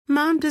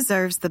Mom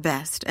deserves the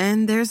best,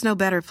 and there's no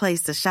better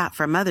place to shop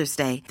for Mother's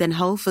Day than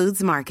Whole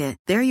Foods Market.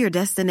 They're your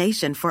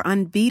destination for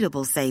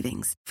unbeatable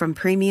savings, from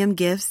premium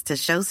gifts to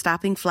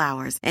show-stopping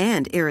flowers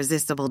and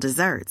irresistible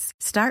desserts.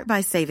 Start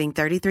by saving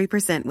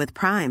 33% with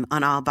Prime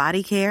on all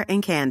body care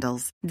and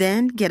candles.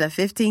 Then get a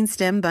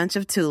 15-stem bunch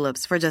of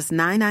tulips for just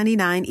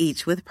 $9.99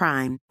 each with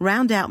Prime.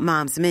 Round out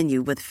Mom's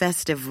menu with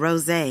festive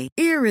rosé,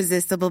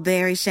 irresistible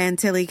berry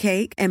chantilly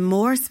cake, and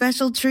more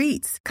special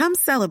treats. Come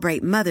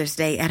celebrate Mother's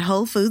Day at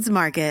Whole Foods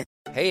Market.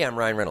 Hey, I'm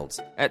Ryan Reynolds.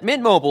 At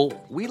Mint Mobile,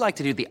 we like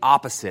to do the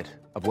opposite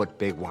of what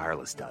Big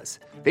Wireless does.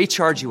 They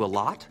charge you a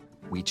lot,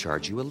 we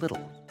charge you a little.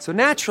 So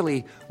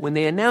naturally, when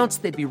they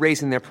announced they'd be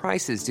raising their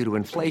prices due to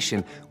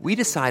inflation, we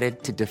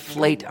decided to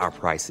deflate our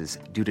prices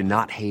due to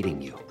not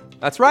hating you.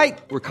 That's right.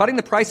 We're cutting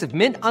the price of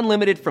Mint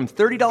Unlimited from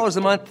 $30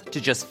 a month to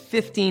just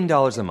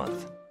 $15 a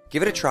month.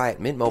 Give it a try at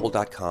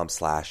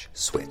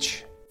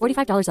mintmobile.com/switch.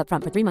 $45 up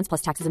front for 3 months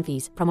plus taxes and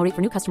fees. Promo rate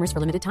for new customers for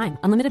limited time.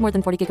 Unlimited more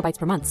than 40 gigabytes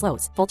per month.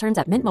 Slows full terms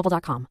at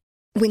mintmobile.com.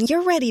 When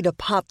you're ready to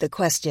pop the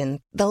question,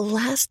 the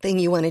last thing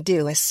you want to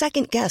do is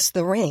second-guess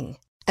the ring.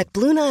 At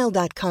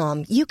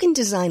BlueNile.com, you can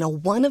design a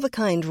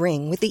one-of-a-kind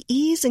ring with the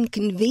ease and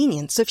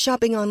convenience of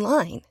shopping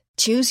online.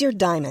 Choose your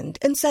diamond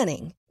and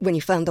setting. When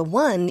you find the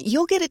one,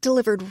 you'll get it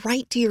delivered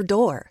right to your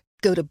door.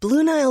 Go to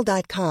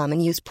BlueNile.com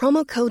and use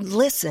promo code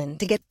LISTEN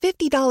to get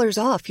 $50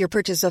 off your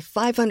purchase of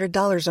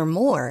 $500 or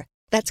more.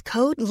 That's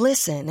code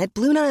LISTEN at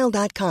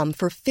BlueNile.com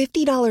for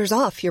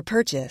 $50 off your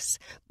purchase.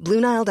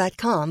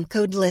 BlueNile.com,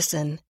 code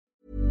LISTEN.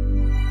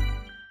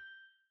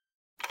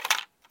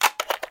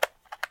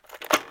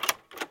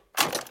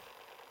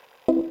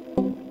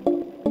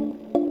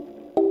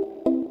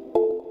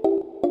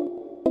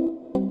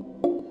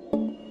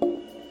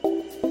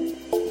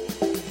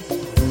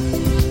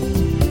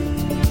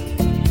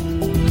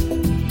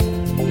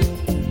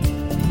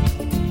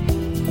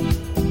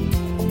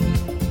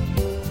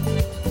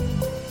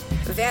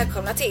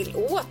 Välkomna till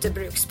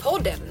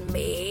Återbrukspodden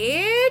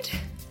med...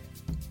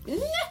 Nu blir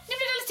det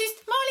alldeles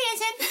tyst. Malin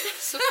Jensen,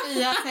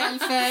 Sofia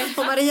Helfer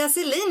och Maria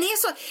Selin.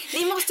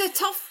 Ni måste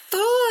ta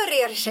för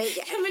er,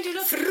 tjejer. Ja, men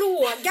låter...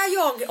 Frågar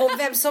jag om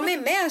vem som är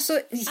med så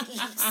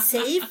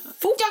säg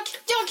fort.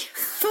 Jag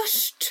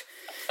först.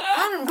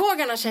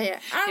 Armbågarna, tjejer.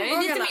 Armbågarna.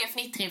 Jag är lite mer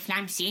fnittrig och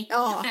flamsig.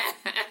 Ja,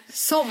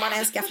 som man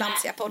älskar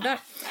flamsiga poddar.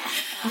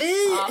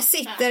 Vi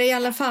sitter i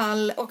alla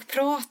fall och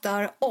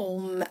pratar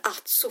om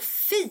att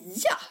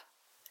Sofia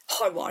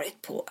har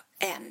varit på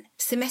en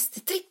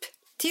semestertripp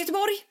till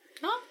Göteborg.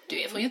 Ja,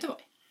 du är från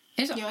Göteborg.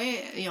 Är det så? Jag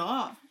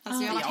har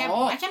varit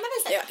hemma, kan man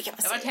väl säga. Ja, det kan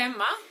man säga. Jag har varit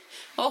hemma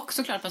och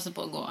såklart passat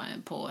på att gå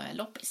på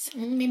loppis.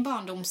 Min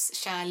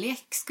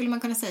barndomskärlek skulle man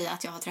kunna säga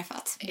att jag har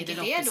träffat. Det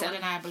är då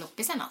den här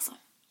loppisen alltså.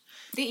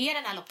 Det är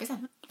den här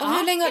loppisen. Och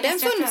hur länge har den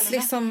funnits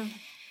liksom?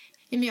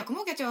 Ja, men jag kommer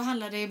ihåg att jag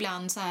handlade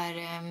ibland så här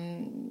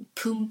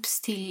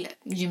pumps till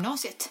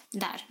gymnasiet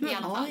där i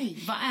alla fall.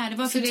 Oj, vad är det?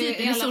 Vad för typ?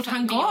 Är det en stort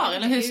hangar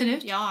eller hur ser det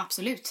ut? Ja,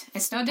 absolut. Det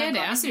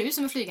ser ut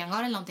som en flyghangar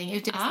eller någonting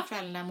ute i Västra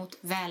Frölunda mot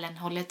Välen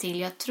håller till.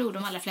 Jag tror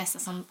de allra flesta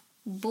som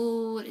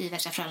bor i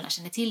Västra Frölunda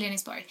känner till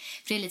Reningsborg.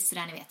 För det är lite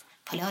sådär ni vet.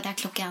 På lördag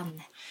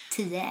klockan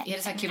 10. Är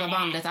det så här klubba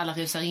bandet, alla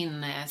rusar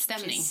in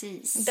stämning?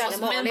 Precis. Där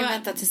Malin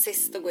väntar till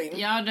sist att gå in.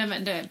 Ja,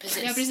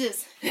 precis. Ja,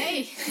 precis.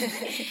 Hej!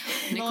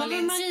 Nu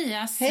kommer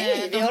Marias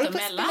Hej, vi håller på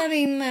att Mella. spela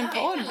in en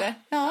podd.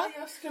 Ja,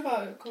 jag skulle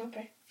bara komma upp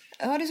här.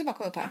 Ja, du ska bara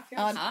komma upp här.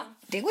 Ja,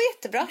 det går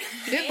jättebra.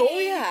 Du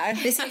bor ju här.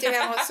 Vi sitter ju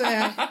hemma hos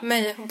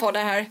mig och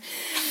poddar här.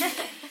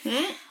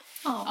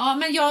 Ja,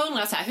 men jag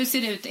undrar så här, hur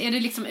ser det ut? Är det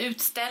liksom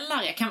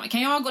utställare?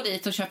 Kan jag gå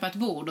dit och köpa ett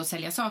bord och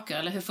sälja saker?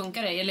 Eller hur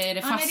funkar det? Eller är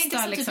det fasta? Nej, det är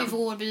inte så liksom? typ i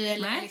Vårby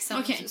eller liksom.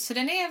 Okay. Så det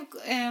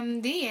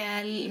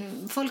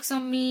är folk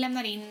som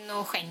lämnar in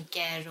och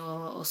skänker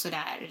och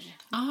sådär.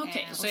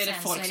 Okej. Så är det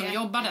folk som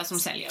jobbar där som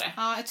säljer det?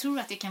 Ja, jag tror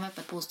att det kan vara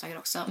öppet på onsdagar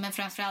också. Men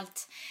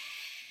framförallt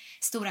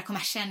stora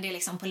kommersen, det är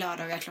liksom på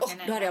lördagar klockan.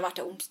 Då hade jag varit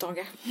där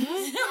onsdagar.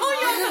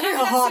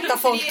 Jag hatar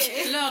folk.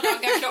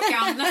 Lördagar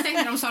klockan, när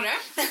stängde de, sa du? Ja,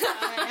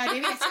 det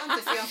vet jag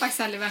inte för jag har faktiskt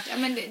aldrig varit.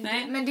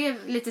 Men det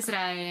är lite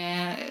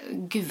sådär,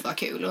 gud vad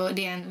kul. Och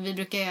vi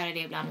brukar göra det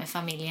ibland med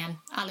familjen.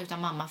 Alla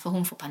utan mamma, för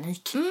hon får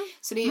panik.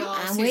 Så det är jag och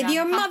I'm with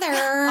your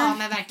mother. Ja,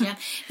 men verkligen.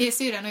 Det är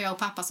syrran och jag och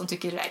pappa som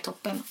tycker det där är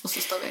toppen. Och så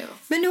står vi och...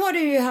 Men nu har du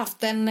ju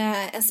haft en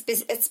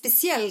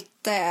speciell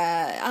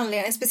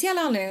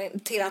anledning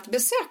till att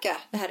besöka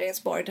det här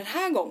Reningsborg den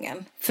här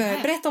gången. För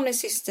berätta om din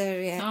syster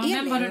Elin.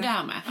 Vem var du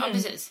där med? Ja,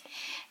 precis.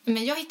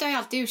 Men jag hittar ju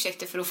alltid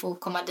ursäkter för att få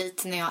komma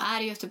dit när jag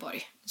är i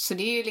Göteborg. Så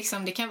det är ju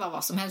liksom, det kan vara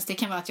vad som helst. Det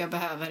kan vara att jag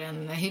behöver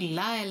en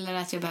hylla eller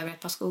att jag behöver ett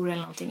par skor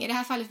eller någonting. I det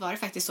här fallet var det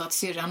faktiskt så att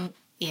syrran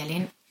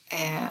Elin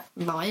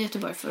var i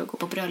Göteborg för att gå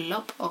på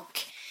bröllop och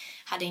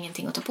hade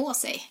ingenting att ta på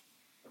sig.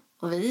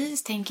 Och vi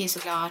tänker ju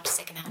såklart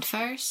second hand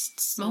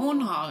first. Men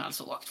hon har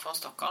alltså åkt från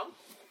Stockholm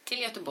till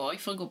Göteborg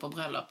för att gå på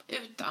bröllop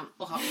utan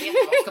att ha veta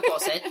vad hon ska på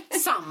sig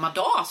samma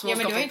dag som hon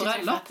ska på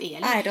bröllop.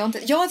 Nej, det har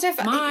inte. Jag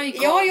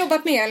har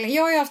jobbat med Elin.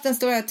 Jag har ju haft den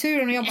stora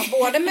turen att jobba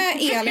både med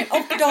Elin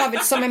och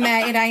David som är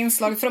med i det här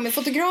inslaget. För de är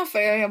fotografer.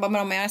 Jag jobbar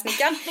med dem med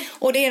snickaren.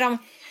 Och det är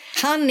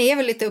han är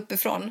väl lite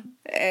uppifrån.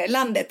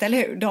 landet, eller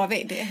hur,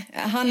 David?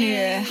 Han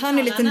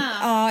är lite,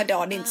 ja, det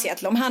är inte så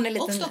jättelång. Han är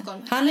lite,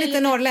 han är lite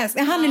norrländsk.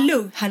 Han är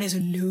lugn. Han är så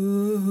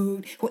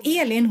lugn. Och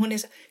Elin, hon är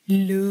så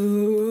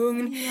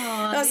lugn.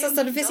 Alltså,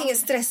 så det finns ingen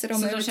stress i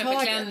dem överhuvudtaget. Så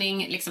de köper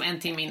klänning liksom en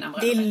timme innan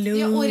bröllopet. Det är lugn.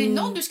 Ja, och är det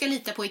någon du ska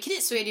lita på i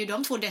kris så är det ju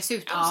de två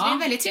dessutom. Ja, så det är en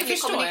väldigt trevlig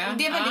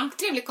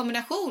trevlig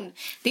kombination.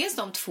 Dels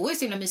de två är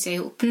så himla mysiga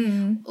ihop.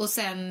 Och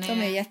sen...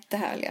 De är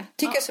jättehärliga.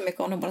 Tycker så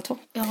mycket om dem bara två.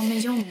 Ja,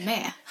 men jag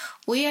med.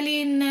 Och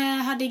Elin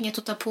hade inget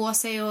att ta på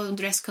sig och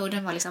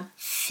dresskoden var liksom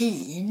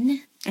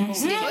fin.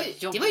 Så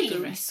det var ju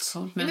lugnt.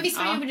 Men visst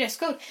var det jobbig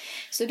dresscode.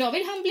 Så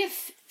David, han blev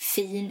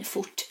fin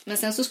fort. Men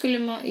sen så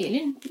skulle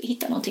Elin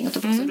hitta någonting att ta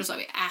på sig. Och då sa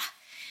vi,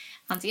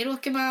 antingen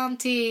åker man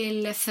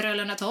till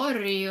Frölunda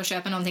torg och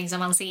köper någonting som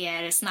man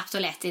ser snabbt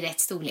och lätt i rätt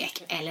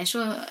storlek. Eller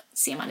så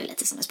ser man det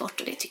lite som en sport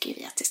och det tycker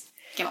vi att det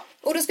ska vara.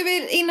 Och då ska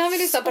vi, innan vi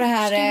lyssnar på det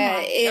här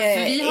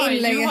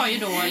inlägget. Du har ju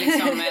då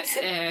liksom...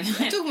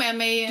 Jag tog med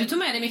mig... Du tog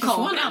med dig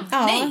mikrofonen?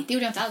 Ja. Nej, det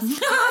gjorde jag inte alls.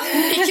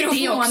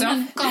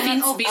 Mikrofonen.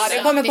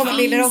 Det kommer komma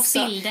bilder också.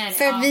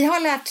 För vi har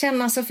lärt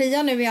känna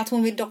Sofia nu att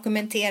hon vill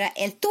dokumentera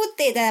El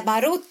Tutti de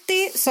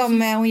Barutti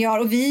som hon gör.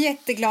 Och vi är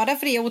jätteglada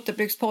för det i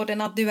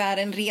Återbrukspodden att du är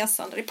en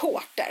resande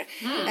reporter.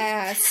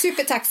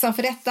 Supertacksam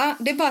för detta.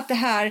 Det är bara att det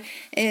här,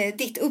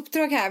 ditt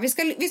uppdrag här.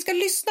 Vi ska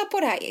lyssna på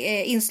det här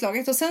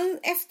inslaget och sen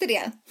efter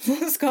det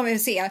ska vi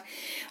se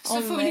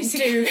om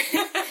du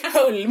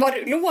höll vad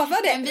du lovade.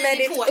 Men vi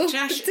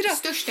reportrars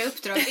största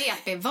uppdrag är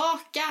att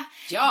bevaka,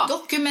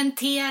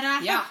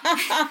 dokumentera. Ja.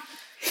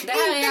 Det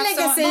här är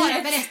alltså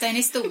bara berätta en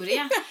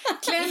historia.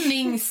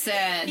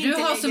 Du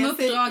har som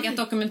uppdrag att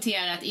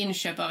dokumentera ett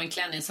inköp av en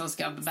klänning som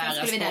ska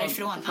bäras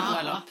därifrån.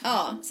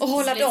 Och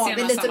hålla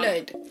David lite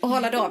nöjd.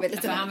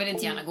 För han vill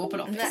inte gärna gå på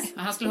loppis.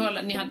 Han skulle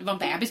hålla, ni var en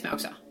bebis med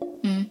också.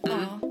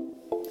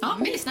 Ja,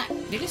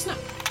 vi lyssnar.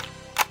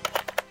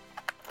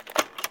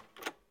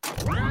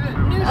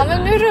 Ja,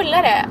 men nu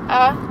rullar det.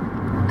 Ja.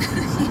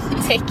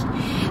 Tack.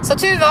 Så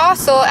tur var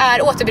så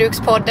är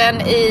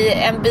Återbrukspodden i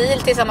en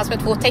bil tillsammans med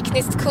 2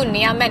 tekniskt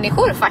kunniga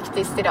människor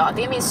faktiskt idag.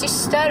 Det är min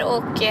syster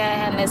och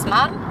hennes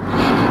man.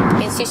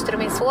 Min syster och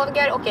min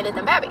svåger och en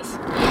liten bebis.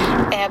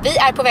 Vi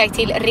är på väg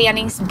till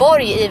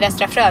Reningsborg i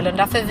Västra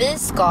Frölunda för vi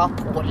ska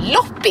på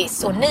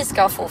loppis och ni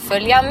ska få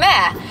följa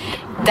med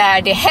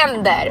där det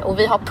händer. Och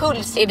vi har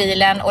puls i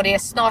bilen och det är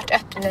snart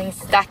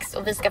öppningsdags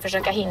och vi ska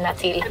försöka hinna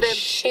till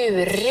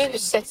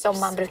tjurruset som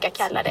man brukar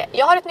kalla det.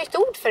 Jag har ett nytt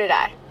ord för det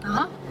där.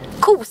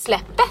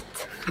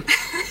 Kosläppet.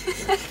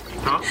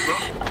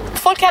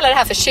 Folk kallar det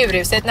här för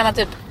tjurruset när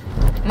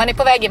man är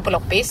på väg in på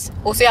loppis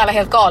och så är alla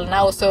helt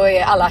galna och så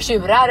är alla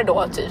tjurar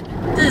då typ.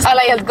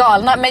 Alla är helt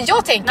galna, men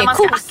jag tänker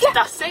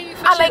kosläpp.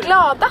 Alla är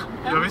glada.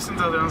 Jag visste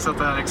inte ens att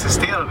det här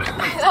existerade.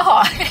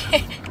 Jaha.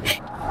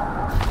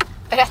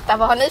 Berätta,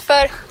 vad har ni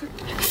för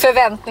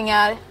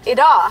förväntningar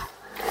idag?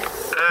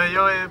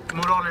 Jag är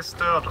moraliskt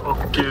stöd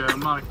och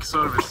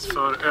markservice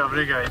för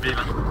övriga i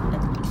bilen.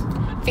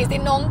 Finns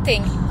det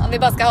någonting, om vi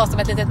bara ska ha som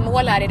ett litet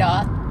mål här idag,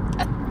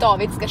 att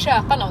David ska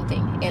köpa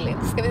någonting, Elin?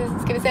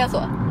 Ska vi säga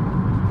så?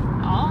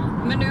 Ja,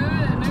 men nu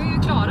är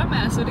ju Klara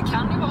med så det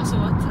kan ju vara så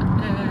att...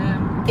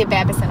 Det är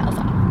bebisen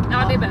alltså?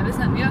 Ja, det är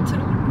bebisen. Jag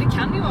tror det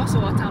kan ju vara så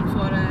att han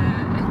får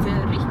ett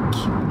ryck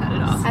här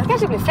idag. Han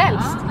kanske blir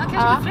frälst. Ja, han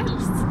kanske blir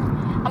frälst.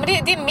 Ja,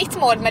 men det är mitt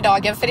mål med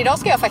dagen, för idag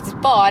ska jag faktiskt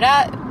bara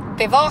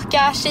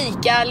bevaka,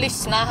 kika,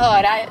 lyssna,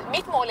 höra.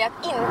 Mitt mål är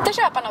att inte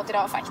köpa något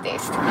idag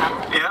faktiskt.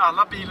 Är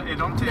alla bilar, är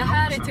de till det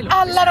här är till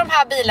alla de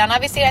här bilarna,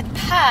 vi ser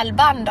ett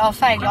pärlband av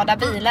färgglada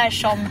bilar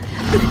som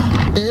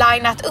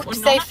linat upp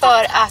sig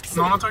för att...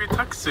 Någon har tagit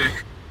taxi.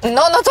 Någon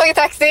har tagit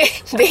taxi,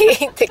 det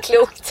är inte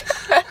klokt.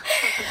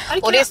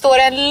 Och det står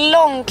en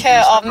lång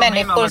kö av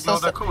människor som...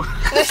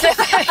 Nu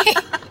släpper vi.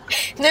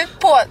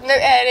 Nu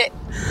är det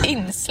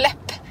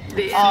insläpp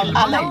av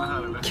alla.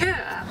 Kö.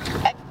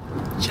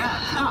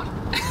 Jävlar.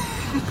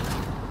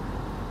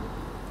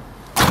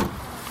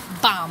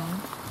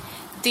 Bam!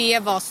 Det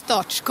var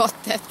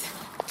startskottet.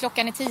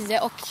 Klockan är 10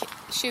 och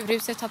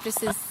tjurhuset har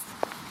precis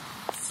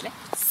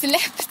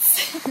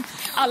släppts.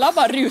 Alla har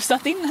bara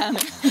rusat in här nu.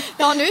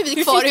 Ja, nu är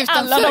vi kvar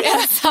utanför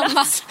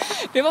ensamma.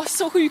 Det var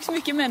så sjukt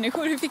mycket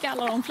människor. Hur fick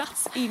alla de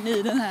plats in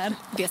i den här?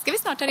 Det ska vi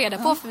snart ta reda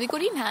på för vi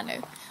går in här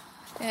nu.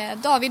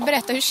 David,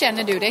 berätta, hur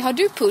känner du dig? Har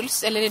du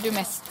puls eller är du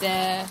mest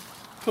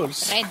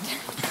puls? Rädd?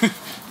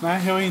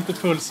 Nej, jag har inte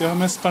puls. Jag har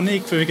mest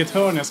panik för vilket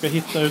hörn jag ska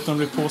hitta utan att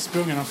bli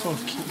påsprungen av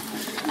folk.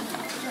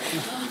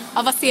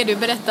 Ja, vad ser du?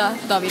 Berätta,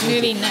 David. Nu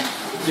är vi inne.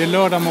 Det är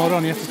lördag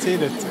morgon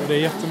jättetidigt och det är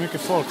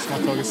jättemycket folk som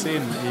har tagit sig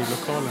in i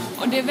lokalen.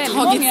 Och det är väldigt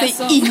många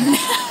som... in.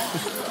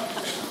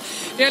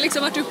 Det har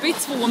liksom varit uppe i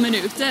 2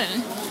 minuter.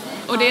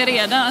 Och det är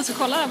redan, alltså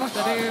kolla där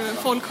borta,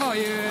 folk har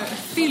ju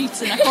fyllt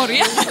sina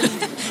korgar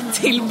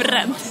till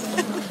bredd.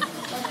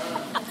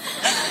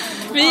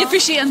 Vi är för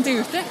sent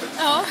ute.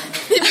 Ja,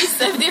 vi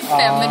missade. Det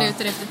är 5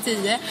 minuter efter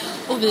 10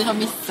 och vi har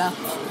missat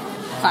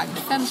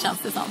chansen, känns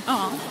det som.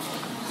 Ja.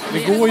 Det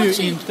går ju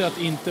inte att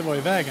inte vara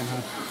i vägen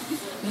här.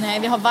 Nej,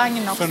 vi har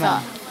vagn också.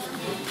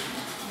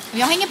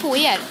 Jag hänger på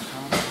er.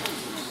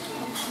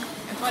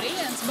 Var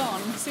är ens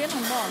barn? Ser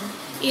någon barn?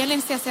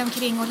 Elin ser sig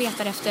omkring och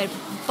letar efter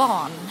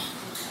barngrejer.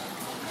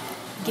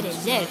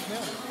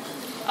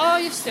 Ja,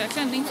 just det.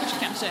 Klänning först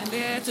kanske.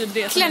 Det är typ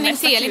det klänning som är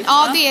mest till Elin. akut,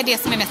 Ja, va? det är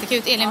det som är mest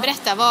akut. Elin,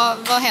 berätta.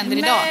 Vad händer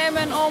idag? Nej,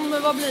 men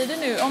vad blir det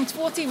nu? Om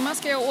 2 timmar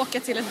ska jag åka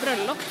till ett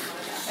bröllop.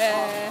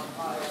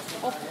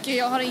 Och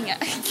jag har inga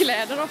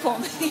kläder på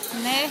mig.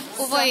 Nej,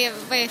 och vad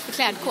är för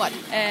klädkod?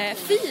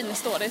 Fin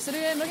står det, så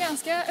det är ändå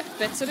ganska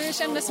öppet. Så det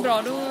kändes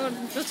bra.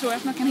 Då tror jag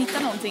att man kan hitta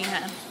någonting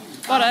här.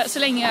 Bara så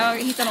länge jag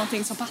hittar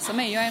någonting som passar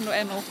mig. Jag är ändå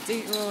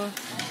 1,80 och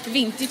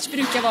vintage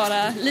brukar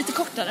vara lite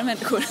kortare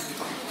människor.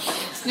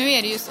 Nu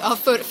är det ju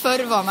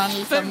förr var man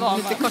liksom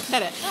lite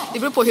kortare. Det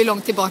beror på hur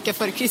långt tillbaka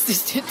för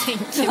Kristus du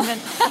tänker. Men...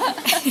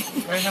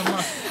 Jag är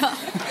hemma.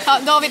 Ja,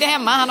 David är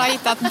hemma, han har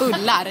hittat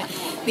bullar.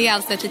 Det är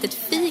alltså ett litet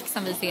fik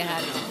som vi ser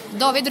här.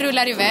 David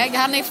rullar iväg,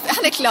 han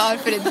är klar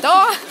för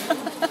idag.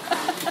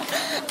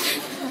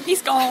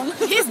 He's gone.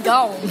 He's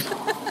gone.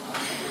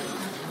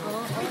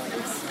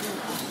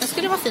 Det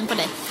skulle vara fin på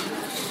dig.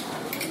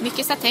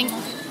 Mycket satäng.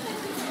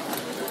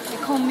 Det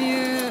kommer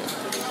ju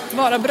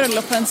vara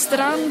bröllop på en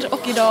strand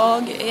och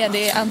idag är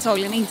det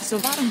antagligen inte så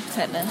varmt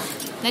heller.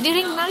 Nej, det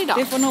regnar idag.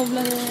 Det får nog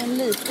bli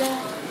lite...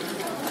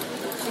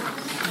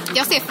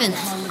 Jag ser fint.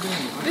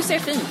 Du ser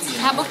fint.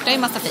 Här borta är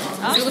massa fint.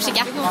 Ska vi gå och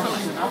kika?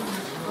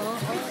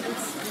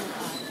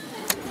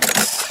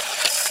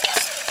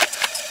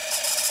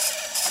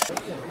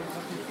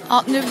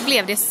 Ja, nu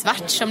blev det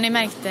svart som ni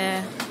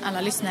märkte,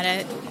 alla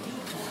lyssnare.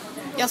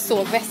 Jag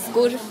såg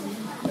väskor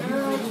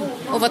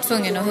och var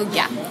tvungen att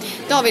hugga.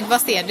 David,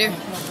 vad ser du?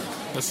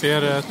 Jag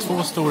ser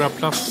 2 stora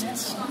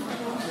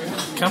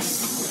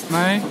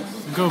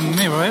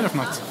gummi, vad är det för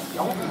något?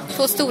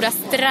 2 stora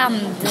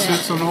Det ser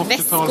ut som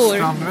 80-tals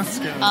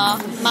strandväskor. Ja,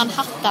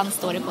 Manhattan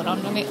står det på dem.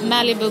 De är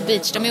Malibu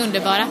Beach, de är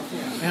underbara.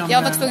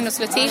 Jag var tvungen att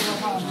slå till.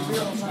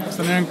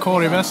 Sen är det en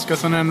korgväska,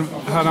 sen är det en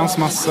herrans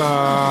massa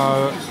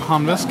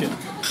handväskor.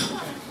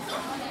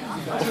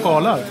 Och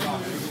sjalar.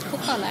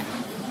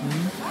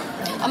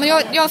 Ja, men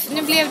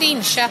nu blev det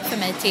inköp för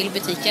mig till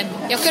butiken.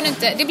 Jag kunde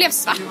inte, det blev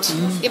svart.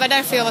 Det var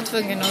därför jag var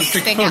tvungen att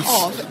stänga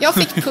av. Jag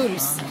fick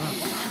puls.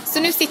 Så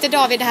nu sitter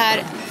David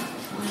här.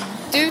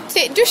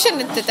 Du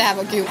kände inte att det här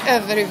var kul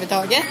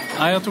överhuvudtaget?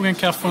 Nej, jag tog en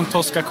kaffe och en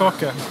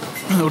toskakaka.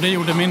 Och det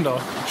gjorde min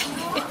dag.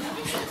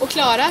 Och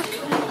Klara?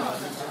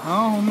 Ja,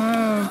 hon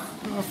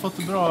har fått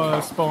ett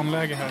bra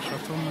spanläge här så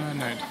att hon är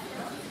nöjd.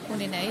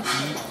 Hon är nöjd.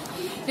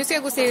 Nu ska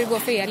jag gå och se hur det går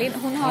för Elin.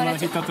 Hon har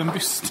hittat en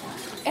byst.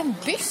 En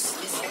byst?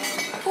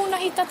 Hon har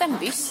hittat en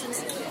byst.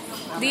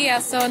 Det är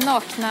alltså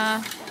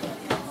nakna...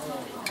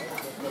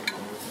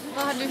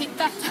 Vad har du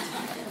hittat?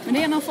 Men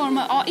det är någon form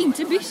av,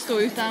 inte byst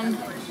då, utan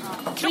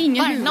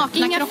kroppar,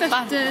 nakna inga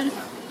kroppar. Fötter,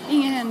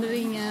 inga händer,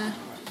 inga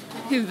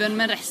huvuden,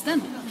 men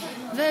resten.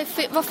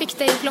 Vad fick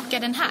dig att plocka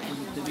den här?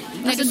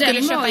 När Alltså, du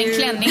skulle köpa en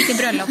klänning till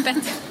bröllopet.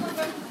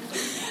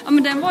 Ja,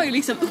 men den var ju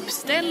liksom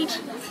uppställd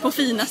på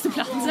finaste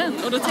platsen.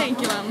 Och då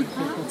tänker man,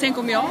 tänk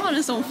om jag har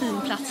en sån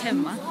fin plats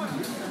hemma.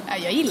 Ja,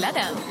 jag gillar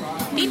den.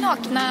 Det är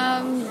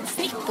nakna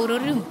snippor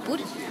och rumpor.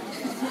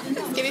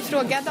 Ska vi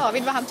fråga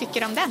David vad han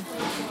tycker om den?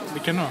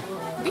 Vilken då?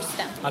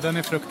 Bysten. Ja, den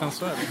är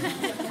fruktansvärd.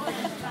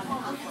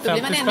 Då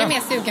blir man ännu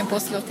mer sugen på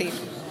att slå till.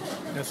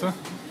 Jaså?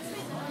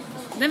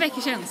 Den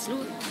väcker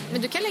känslor.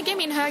 Men du kan lägga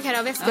min hög här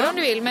av väskor om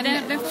du vill. Men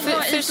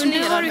för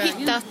nu har du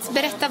hittat,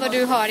 berätta vad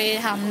du har i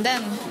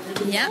handen.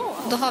 Ja,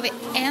 då har vi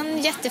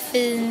en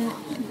jättefin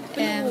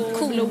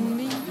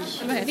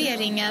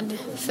V-ringad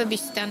för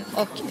bysten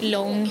och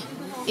lång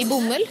i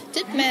bomull,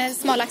 typ med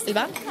smala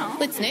axelband.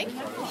 Skitsnygg.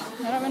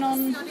 Här har vi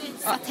någon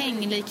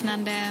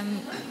satängliknande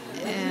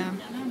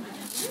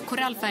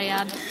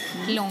korallfärgad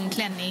lång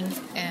klänning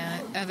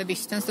över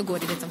bysten, så går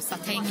det lite som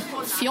satäng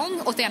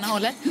fjong åt ena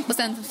hållet och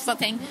sen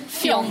satäng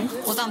fjong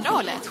åt andra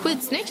hållet.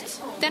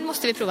 Skitsnyggt. Den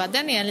måste vi prova.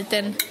 Den är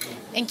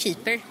en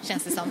keeper,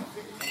 känns det som.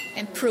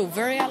 En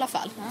prover i alla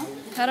fall. Ja.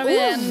 Här har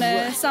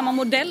vi samma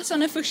modell som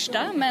den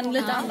första, men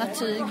lite annat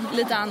tyg,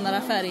 lite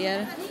andra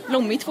färger.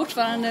 Blommigt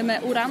fortfarande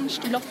med orange,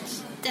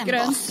 blått, den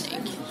grönt. Var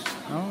snygg.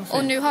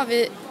 Och nu har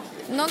vi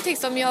någonting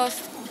som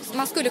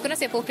man skulle kunna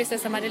se på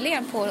prinsessa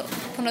Madeleine på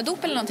något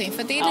dop eller någonting,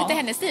 för det är lite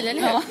hennes stil,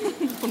 eller hur? Ja,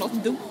 på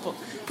något dop.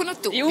 På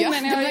något dop, jo,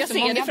 men jag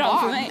ser det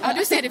framför mig. Ja,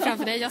 du ser det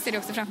framför dig, jag ser det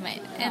också framför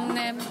mig.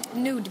 En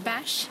nude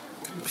bash.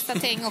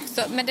 Satäng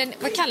också. Men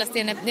vad kallas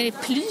det när det är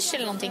plysch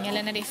eller någonting?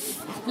 Eller när det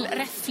är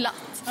räfflat?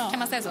 Ja. Kan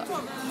man säga så?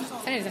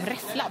 Sen är det liksom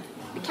räfflad.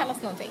 Det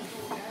kallas någonting.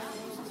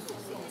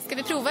 Ska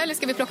vi prova eller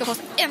ska vi plocka på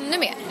oss ännu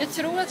mer? Jag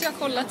tror att jag har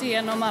kollat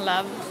igenom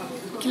alla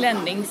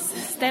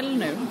klänningsställ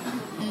nu.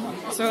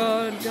 Så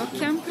jag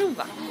kan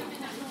prova.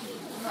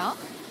 Ja,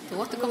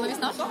 då återkommer vi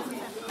snart.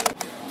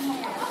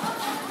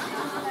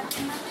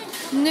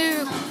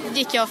 Nu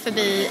gick jag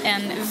förbi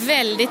en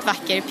väldigt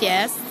vacker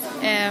pjäs.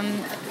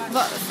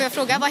 Får jag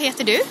fråga, vad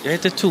heter du? Jag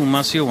heter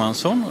Thomas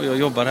Johansson och jag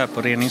jobbar här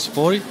på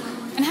Reningsborg.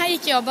 Men här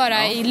gick jag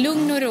bara i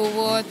lugn och ro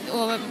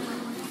och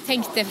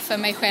tänkte för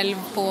mig själv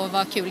på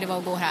vad kul det var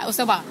att gå här. Och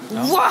så bara,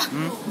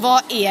 wow,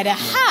 vad är det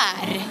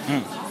här?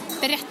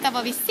 Berätta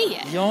vad vi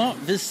ser. Ja,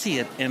 vi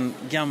ser en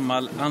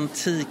gammal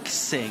antik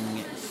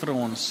säng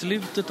från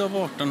slutet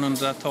av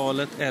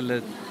 1800-talet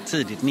eller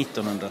tidigt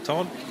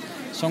 1900-tal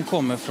som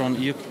kommer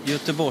från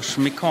Göteborgs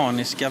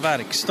mekaniska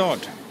verkstad.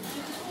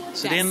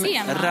 Så det är en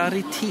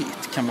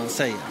raritet kan man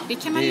säga. Det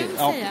kan man ju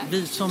säga.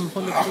 Vi som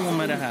håller på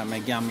med det här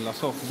med gamla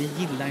saker, vi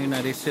gillar ju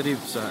när det ser ut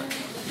så här.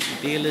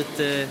 Det är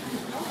lite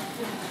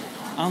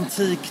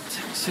antikt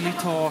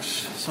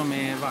slitage som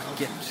är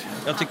vackert.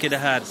 Jag tycker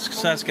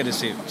så här ska det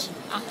se ut.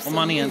 Absolut. Om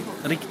man är en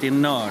riktig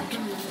nörd.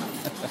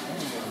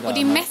 Och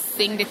det är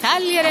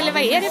mässingdetaljer eller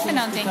vad är det för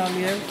någonting?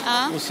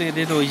 Ja. Och så är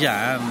det då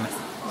järn.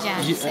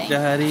 Det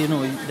här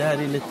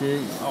är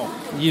lite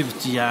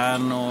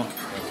gjutjärn och...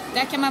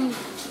 Där kan man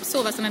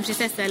sova som en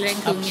prinsessa eller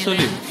en kung. Absolut.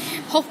 Eller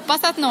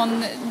hoppas att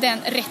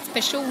rätt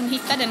person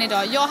hittar den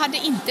idag. Jag hade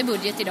inte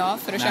budget idag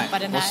för att köpa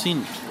den här.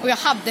 Och jag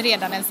hade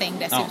redan en säng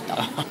dessutom.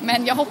 Ja.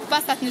 Men jag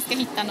hoppas att ni ska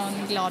hitta någon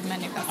glad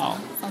människa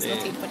som slår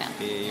till på den.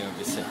 Det gör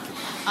vi säkert.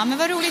 Ja, men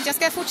vad roligt. Jag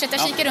ska fortsätta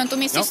kika runt och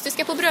min syster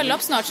ska på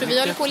bröllop snart så vi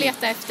håller på att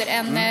leta efter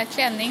en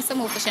klänning som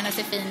hon får känna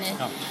sig fin i.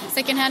 Ja.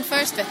 Second hand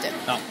first, vet du.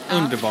 Ja,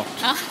 underbart.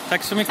 Ja.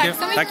 Tack så mycket.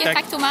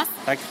 Tack Thomas.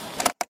 Tack.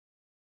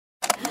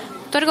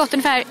 Då har det gått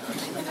ungefär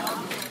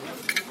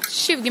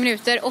 20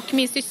 minuter och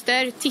min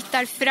syster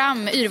tittar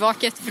fram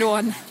yrvaket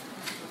från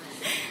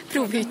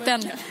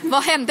provhytten.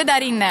 Vad hände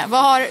där inne?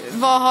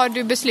 Vad har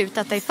du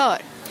beslutat dig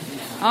för?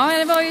 Ja,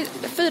 det var ju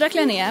 4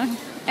 klänningar.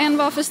 En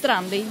var för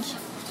strandig.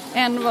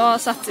 En var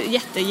satt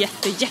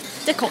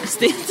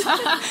jättekonstigt.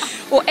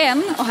 Och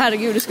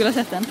herregud, du skulle ha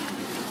sett den.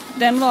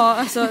 Den var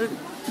alltså...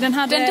 Den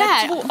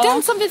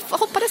den som vi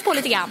hoppades på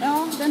lite grann.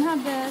 Ja, den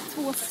hade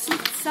 2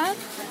 slitsar.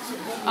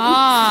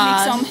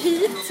 Liksom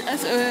hit,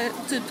 alltså,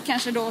 typ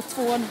kanske då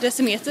 2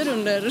 decimeter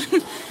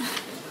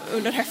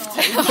under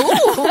höften.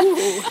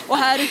 Och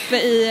här uppe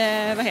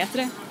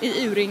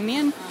i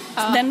urringningen.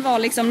 Den var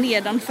liksom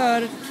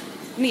nedanför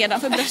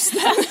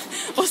brösten.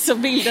 Och så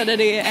bildade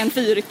det en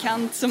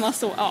fyrkant som var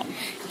så,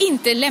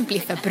 Inte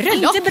lämplig för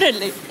bröllop. Inte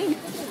bröllop.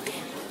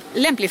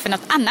 Lämplig för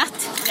något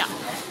annat. Ja.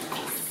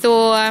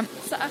 Så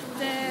att,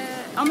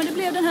 men det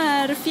blev den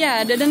här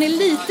fjärde. Den är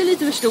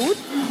lite för stor.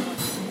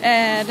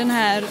 Den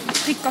här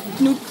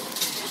aprikotnut.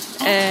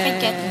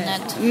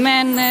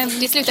 Men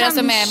det slutar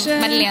alltså med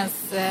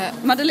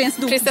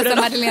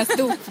Madeleines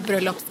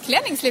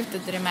dopbröllopsklänning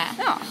slutade det med.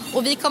 Ja.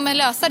 Och vi kommer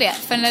lösa det.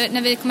 För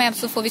när vi kommer hem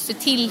så får vi sy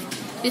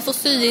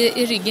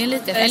i ryggen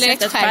lite. Eller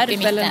ett skärp i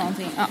mitten. Eller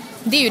någonting. Ja.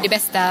 Det är ju det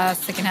bästa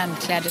second hand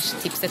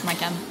kläderstipset man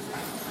kan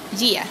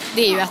ge.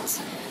 Det är ju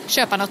att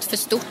köpa något för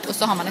stort och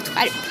så har man ett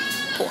skärp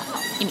på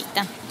i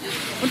mitten.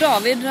 Och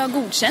David har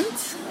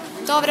godkänt.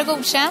 Ja.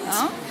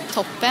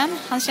 Toppen.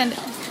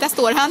 Där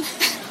står han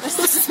och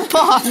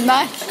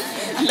spanar.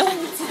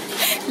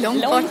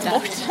 Långt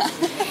borta.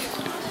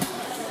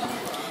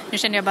 Nu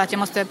känner jag bara att jag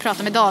måste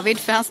prata med David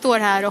för han står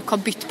här och har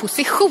bytt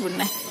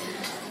position.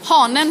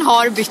 Hanen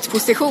har bytt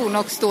position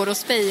och står och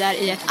spejar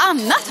i ett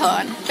annat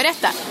hörn.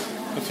 Berätta.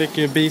 Jag fick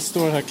ju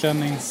bistå det här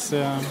klännings...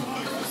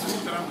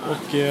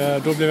 Och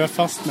då blev jag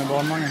fast med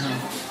barnvagnen här.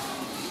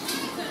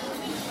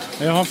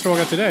 Jag har en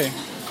fråga till dig.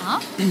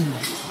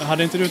 Ja.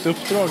 Hade inte du ett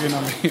uppdrag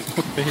innan vi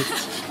åkte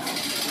hit?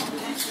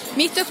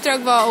 Mitt uppdrag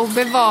var att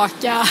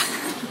bevaka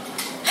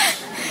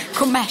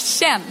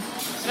kommersen.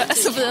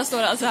 Sofia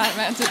står alltså här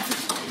med typ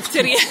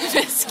 3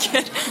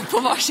 väskor på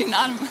varsin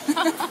arm.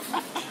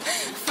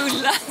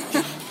 Fulla.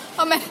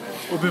 Ja, men...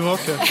 Och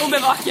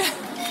bevaka.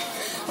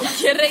 Och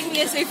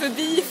kränger sig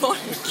förbi folk.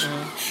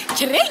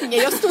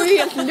 Kränger? Jag står ju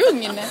helt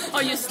lugn.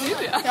 Ja, just nu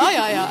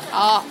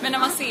ja. Men när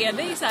man ser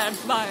dig så här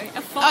bara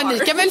Ja, ni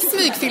kan väl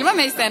smygfilma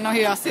mig sen och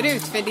hur jag ser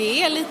ut. För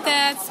det är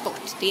lite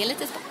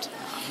sport.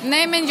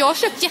 Nej, men jag har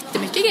köpt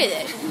jättemycket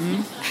grejer.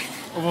 Mm.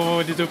 Och vad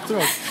var ditt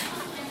uppdrag?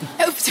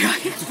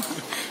 Uppdrag?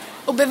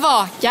 Att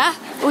bevaka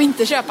och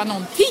inte köpa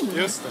någonting.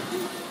 Just det.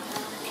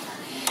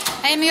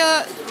 Nej,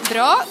 men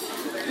bra.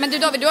 Men du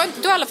David, du har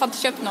i alla fall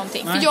inte köpt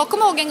någonting. Nej. För jag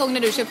kommer ihåg en gång när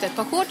du köpte ett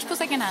par shorts på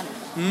second hand.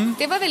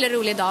 Det var en väldigt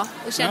rolig dag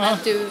att känna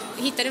att du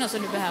hittade något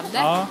som du behövde.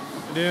 Ja,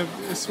 det är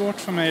svårt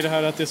för mig det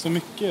här att det är så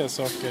mycket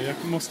saker. Jag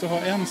måste ha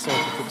en sak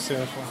att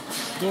fokusera på.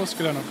 Då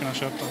skulle jag nog kunna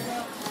köpa.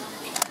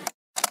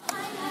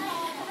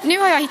 Nu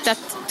har jag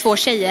hittat 2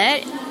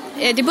 tjejer.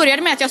 Det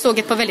började med att jag såg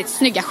ett par väldigt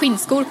snygga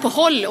skinnskor på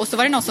håll. Och så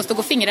var det någon som stod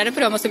och fingrade på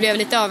dem och så blev jag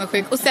lite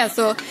avundsjuk. Och sen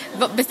så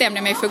bestämde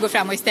jag mig för att gå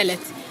fram och istället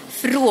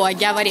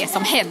fråga vad det är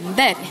som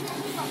händer.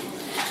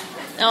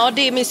 Ja,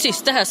 det är min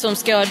syster här som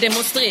ska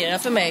demonstrera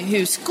för mig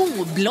hur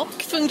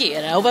skoblock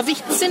fungerar och vad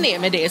vitsen är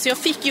med det. Så jag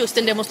fick just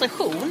en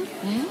demonstration.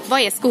 Vad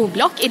är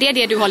skoblock? Är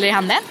det du håller i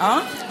handen?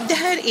 Ja, det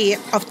här är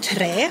av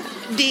trä.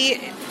 Det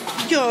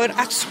gör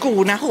att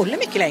skorna håller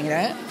mycket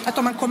längre. Att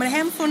om man kommer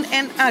hem från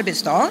en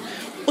arbetsdag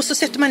och så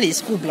sätter man i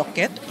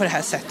skoblocket på det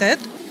här sättet.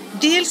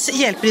 Dels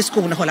hjälper det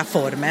skon att hålla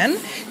formen.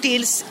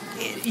 Dels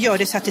gör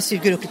det så att det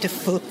suger upp lite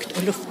fukt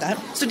och luftar.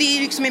 Så det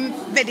är liksom en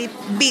väldigt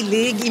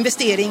billig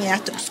investering i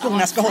att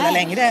skorna ska hålla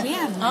längre.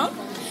 Ja.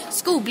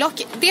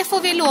 skoblock, det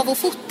får vi lov att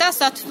fota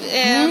så att,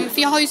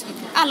 för jag har ju,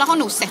 alla har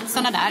nog sett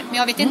såna där, men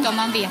jag vet inte om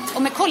man vet.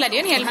 Och men kolla, det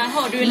är en hel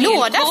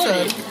låda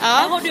full.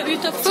 Ja.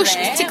 Först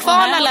till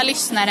kvarn alla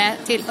lyssnare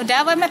till, och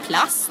där var jag med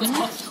plast.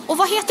 Och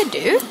vad heter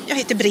du? Jag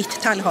heter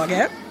Britt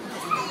Tallhage.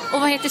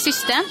 Och vad heter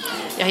systern?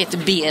 Jag heter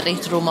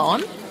Berit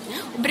Roman.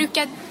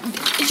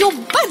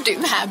 Jobbar du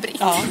här, Britt?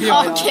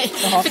 Ja. Okej,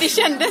 för det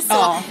kändes så.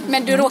 Ja.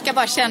 Men du råkar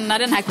bara känna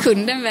den här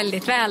kunden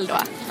väldigt väl då.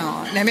 Ja,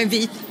 nej men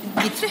vi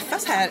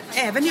träffas här.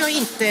 Även jag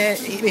inte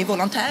är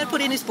volontär på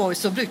Renisborg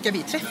så brukar vi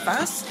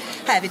träffas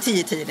här vid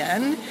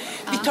 10-tiden.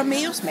 Vi tar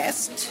med oss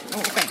mest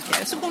och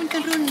skänker. Så går vi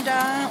en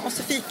runda och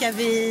så fikar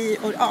vi.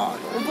 Och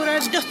våra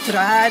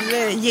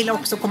döttrar gillar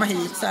också att komma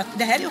hit. Så att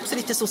det här är också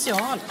lite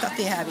socialt att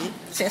det är här vi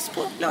ses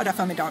på lördag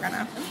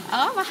förmiddagarna.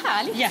 Ja, vad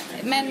härligt. Ja.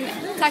 Men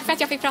tack för att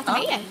jag fick prata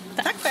med er.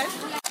 Tack själv.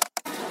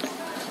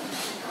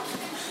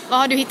 Vad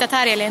har du hittat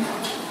här, Elin?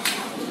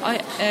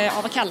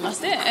 Vad kallas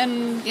det?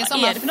 Det är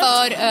som man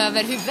för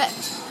över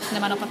huvudet när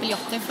man har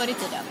papiljotter förr i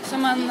tiden.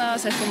 Som man har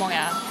sett på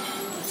många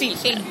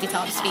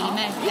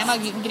 50-talsfilmer. Den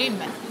var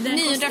grym.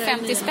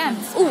 950 spänn.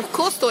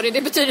 OK står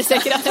det betyder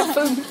säkert att den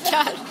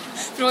funkar.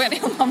 Frågan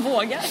är om man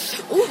vågar.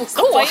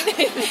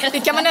 OK? Det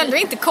kan man ändå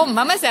inte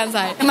komma med sen så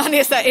här. Man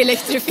är så här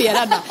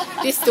elektrifierad.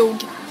 Det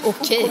stod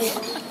okej.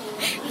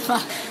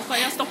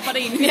 Jag stoppade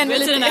in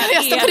huvudet i den här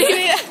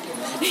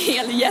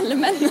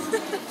elhjälmen.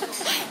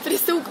 För det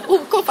stod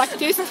OK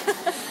faktiskt.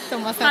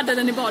 Hade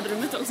den i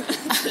badrummet också.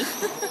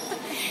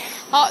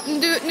 Ja,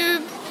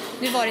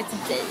 nu var det till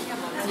dig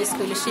vi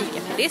skulle kika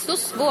på. Det är så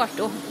svårt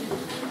och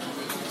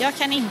jag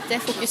kan inte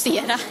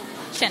fokusera,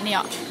 känner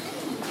jag.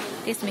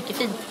 Det är så mycket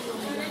fint.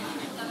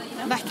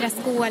 Vackra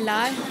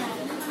skålar.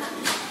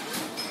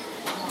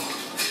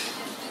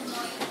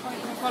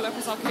 Jag kollar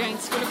på saker jag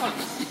inte skulle kolla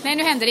på. Nej,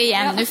 nu händer det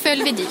igen. Nu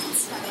följer vi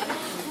dit.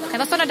 Kan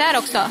vara sådana där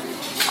också.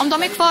 Om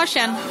de är kvar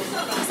sen,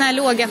 såna här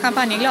låga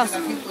champagneglas.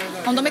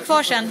 Om de är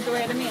kvar sen,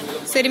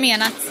 så är det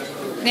menat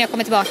när jag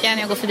kommer tillbaka, när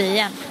jag går förbi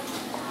igen.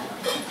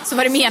 Så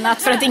var det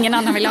menat för att ingen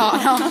annan ville ha.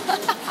 Ja.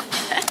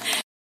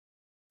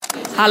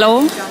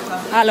 Hallå?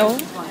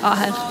 Ja,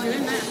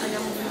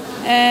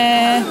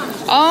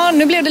 här.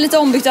 Nu blev det lite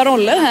ombytta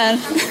roller här.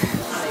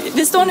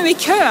 Vi står nu i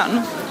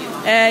kön.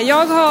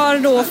 Jag har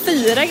då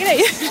 4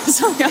 grejer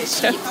som jag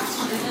köpt.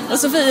 Och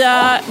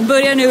Sofia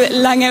börjar nu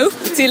langa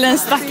upp till en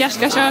stackars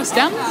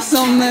kassörskan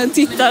som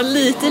tittar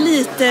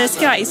lite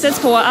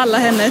skrajset på alla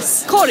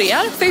hennes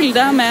korgar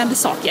fyllda med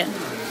saker.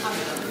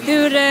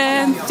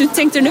 Hur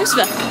tänkte du nu,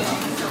 Sofia?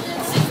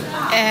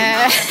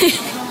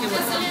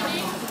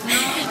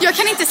 Jag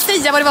kan inte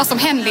säga vad det var som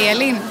hände,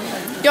 Elin.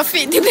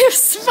 Det blev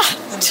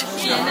svart.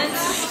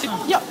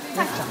 Ja,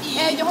 tack.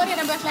 Jag har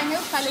redan börjat langa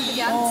upp här lite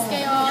grann.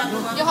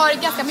 Jag har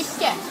ganska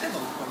mycket.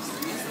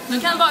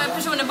 Du kan vara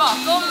personer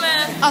bakom.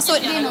 Alltså,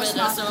 det är nog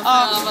snart.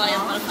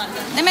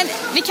 Nej, men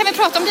vi kan väl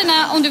prata om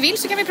om du vill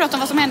så kan vi prata om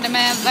vad som hände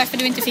med varför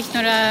du inte fick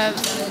några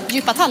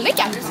djupa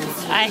tallrikar.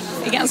 Nej,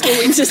 det är ganska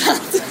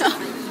ointressant.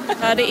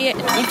 Ja, det är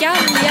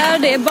galgar,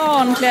 det är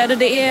barnkläder,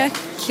 det är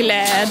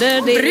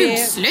kläder, det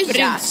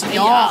Brudslöja.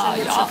 Ja.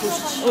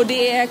 Och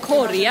det är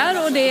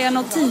korgar och det är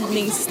något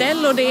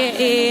tidningsställ och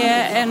det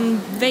är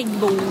en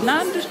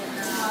väggbonad.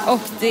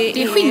 Och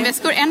det är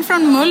skinnväskor, en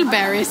från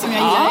Mulberry som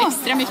jag gillar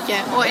extra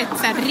mycket och ett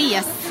så här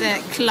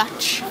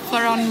resklatch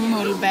från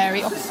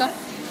Mulberry också.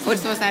 Och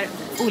så här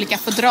olika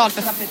fodral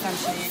för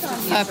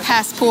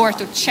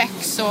passport och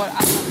checks och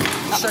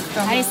det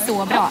här är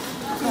så bra.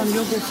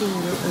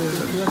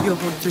 Jag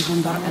har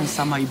 300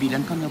 ensamma i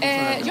bilen.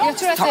 Jag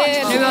tror att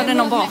nu var det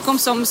någon bakom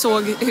som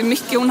såg hur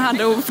mycket hon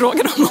hade och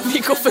frågade om vi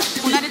går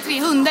förbi. Hon hade 3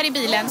 hundar i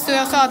bilen så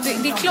jag sa att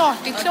det är klart,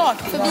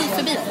 förbi.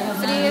 För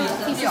det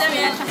finns ju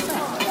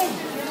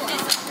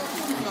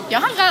jag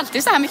handlar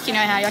alltid så här mycket när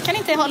jag är här. Jag kan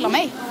inte hålla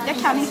mig.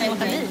 Jag kan inte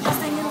låta bli.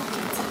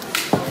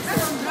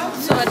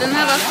 Så den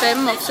här var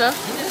 5 också.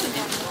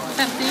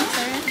 50.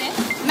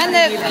 Men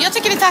jag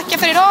tycker vi tackar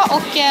för idag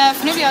och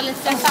för nu blir jag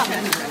lite ensam.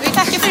 Vi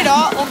tackar för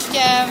idag och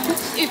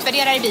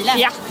utvärderar i bilen.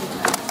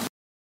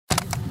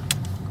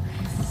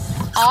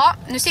 Ja,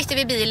 nu sitter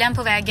vi i bilen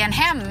på vägen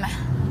hem.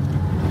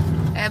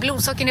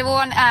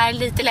 Blodsockernivån är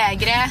lite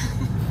lägre.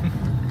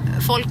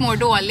 Folk mår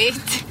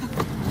dåligt.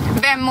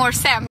 Vem mår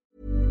sämst?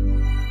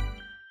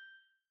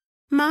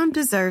 Mom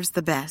deserves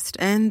the best,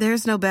 and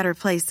there's no better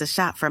place to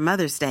shop for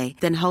Mother's Day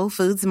than Whole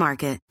Foods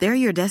Market. They're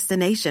your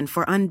destination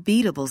for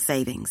unbeatable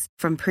savings,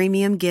 from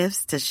premium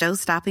gifts to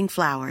show-stopping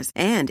flowers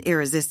and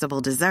irresistible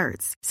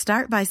desserts.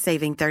 Start by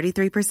saving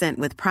 33%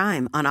 with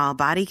Prime on all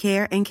body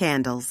care and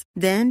candles.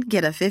 Then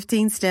get a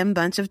 15-stem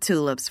bunch of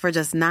tulips for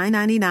just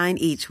 $9.99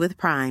 each with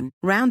Prime.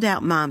 Round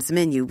out Mom's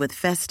menu with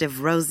festive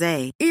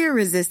rosé,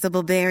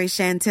 irresistible berry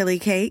chantilly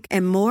cake,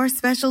 and more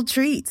special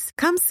treats.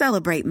 Come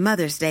celebrate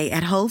Mother's Day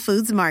at Whole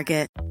Foods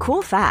Market.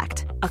 Cool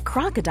fact, a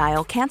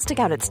crocodile can't stick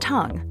out its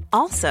tongue.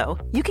 Also,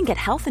 you can get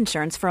health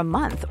insurance for a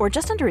month or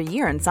just under a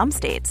year in some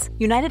states.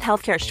 United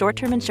Healthcare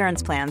short-term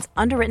insurance plans,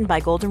 underwritten by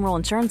Golden Rule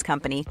Insurance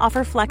Company,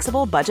 offer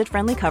flexible,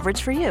 budget-friendly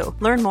coverage for you.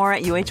 Learn more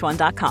at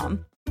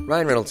uh1.com.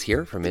 Ryan Reynolds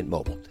here from Mint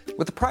Mobile.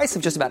 With the price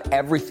of just about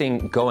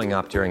everything going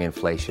up during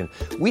inflation,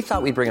 we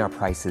thought we'd bring our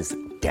prices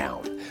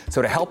down.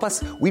 So to help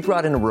us, we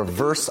brought in a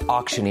reverse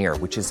auctioneer,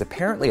 which is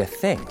apparently a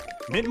thing.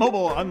 Mint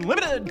Mobile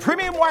Unlimited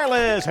Premium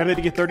Wireless. How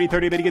to get 30,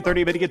 30, bit to get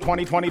 30, bit to get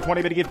 20, 20,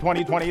 20, bit to get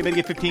 20, 20, bit to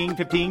get 15,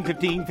 15,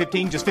 15,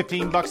 15, just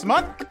 $15 a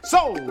month?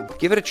 Sold!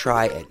 Give it a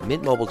try at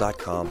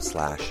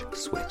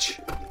mintmobile.com/switch.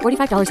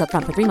 $45 up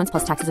front for 3 months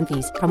plus taxes and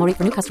fees. Promo rate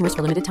for new customers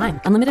for limited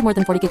time. Unlimited more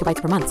than 40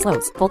 gigabytes per month.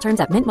 Slows full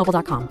terms at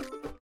mintmobile.com.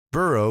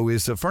 Burrow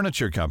is a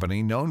furniture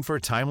company known for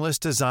timeless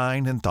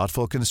design and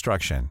thoughtful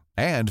construction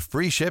and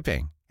free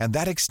shipping. And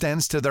that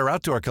extends to their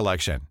outdoor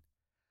collection.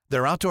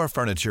 Their outdoor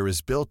furniture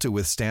is built to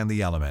withstand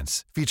the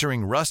elements,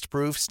 featuring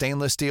rust-proof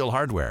stainless steel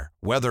hardware,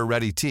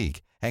 weather-ready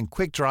teak, and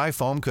quick-dry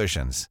foam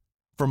cushions.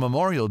 For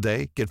Memorial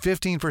Day, get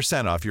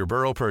 15% off your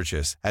Burrow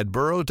purchase at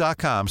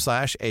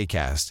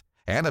burrow.com/acast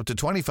and up to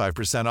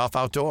 25% off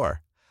outdoor.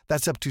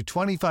 That's up to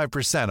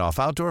 25% off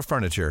outdoor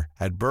furniture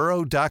at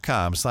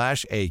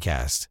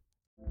burrow.com/acast.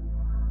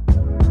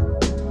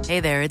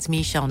 Hey there, it's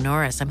Michelle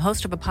Norris. I'm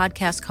host of a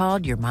podcast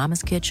called Your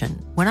Mama's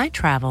Kitchen. When I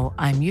travel,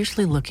 I'm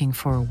usually looking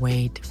for a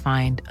way to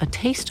find a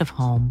taste of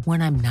home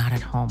when I'm not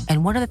at home.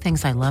 And one of the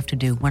things I love to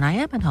do when I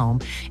am at home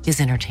is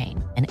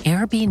entertain. And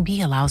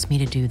Airbnb allows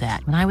me to do that.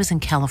 When I was in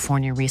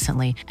California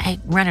recently, I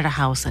rented a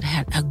house that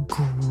had a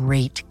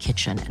great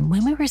kitchen. And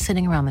when we were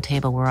sitting around the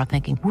table, we were all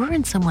thinking, we're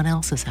in someone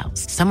else's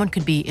house. Someone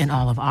could be in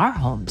all of our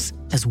homes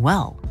as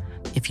well.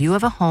 If you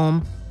have a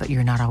home, but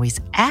you're not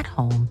always at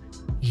home,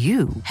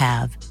 you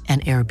have an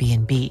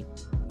Airbnb.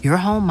 Your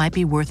home might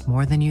be worth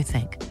more than you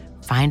think.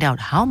 Find out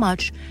how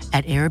much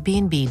at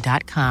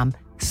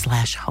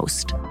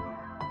airbnb.com/host.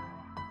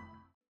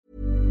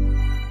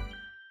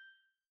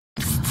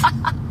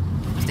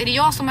 Är det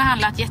jag som har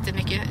handlat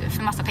jättemycket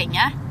för massa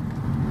pengar?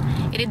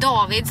 Är det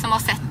David som har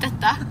sett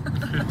detta?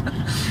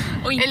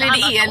 Eller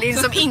är det Elin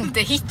som inte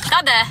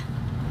hittade?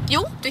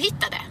 Jo, du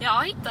hittade.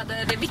 Jag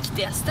hittade det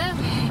viktigaste.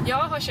 Jag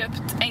har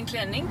köpt en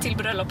klänning till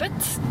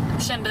bröllopet.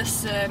 Det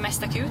kändes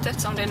mest akut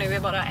eftersom det nu är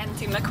bara 1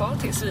 timme kvar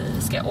tills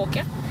vi ska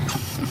åka.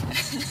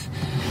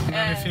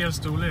 Men i fel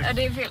storlek. Ja,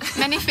 det är fel.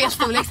 Men i fel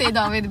storlek säger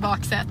David i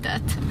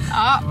baksätet.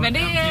 Ja, men det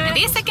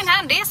är second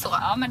hand, det är så.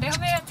 Ja, men det har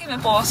vi 1 timme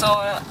på oss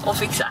att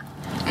fixa.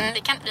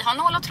 Vi har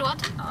nål och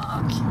tråd.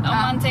 Om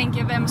man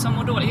tänker vem som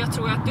mår dåligt. Jag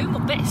tror att du mår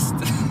bäst.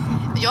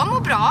 Jag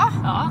mår bra.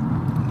 Ja.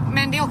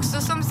 Men det är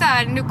också som så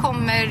här, nu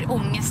kommer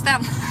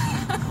ångesten.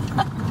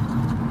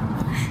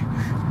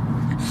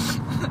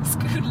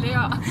 Skulle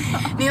jag?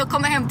 När jag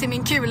kommer hem till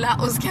min kula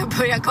och ska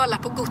börja kolla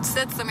på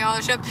godset som jag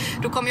har köpt,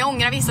 då kommer jag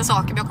ångra vissa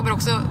saker, men jag kommer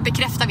också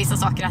bekräfta vissa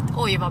saker att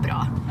oj vad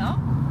bra. Ja.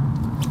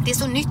 Det är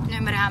så nytt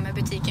nu med det här med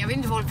butiken. Jag vet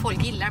inte vad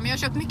folk gillar, men jag har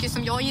köpt mycket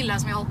som jag gillar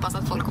som jag hoppas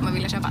att folk kommer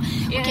vilja köpa.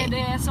 Är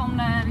det som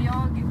när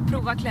jag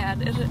provar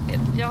kläder?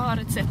 Jag har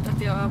ett sätt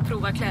att jag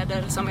provar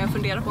kläder som jag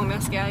funderar på om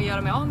jag ska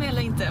göra mig av med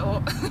eller inte.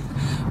 Och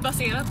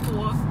baserat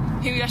på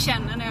hur jag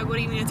känner när jag går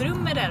in i ett rum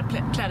med det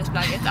här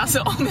klädesplagget. Alltså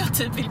om jag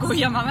typ vill gå och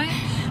gömma mig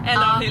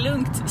eller om det är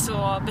lugnt,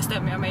 så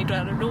bestämmer jag mig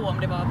då om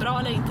det var bra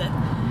eller inte.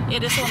 Är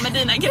det så med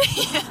dina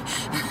grejer?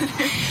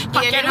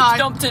 Packar upp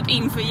dem typ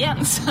inför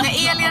Jens.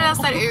 När Elin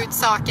rastar ut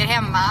saker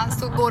hemma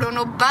så går hon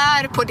och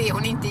bär på det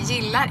hon inte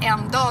gillar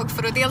en dag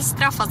för att dels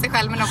straffa sig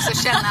själv men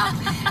också känna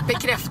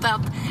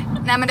bekräftat.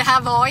 Nej, men det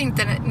här var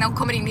inte, när hon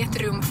kommer in i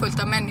ett rum fullt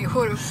av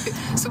människor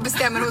så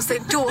bestämmer hon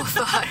sig då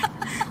för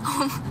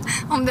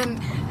om den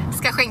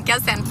ska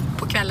skänkas sen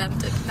på kvällen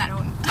typ när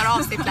hon tar av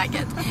sig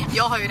plagget.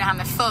 Jag har ju det här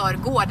med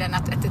förgården,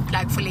 att ett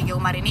plagg får ligga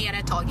och marinera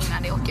ett tag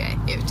innan det åker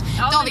ut.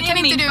 Ja, David, det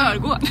är min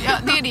förgård. Ja,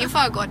 det är din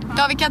förgård.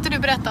 David, kan inte du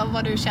berätta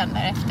vad du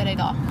känner efter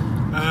idag?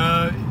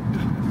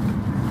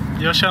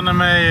 Jag känner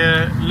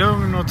mig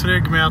lugn och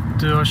trygg med att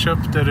du har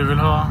köpt det du vill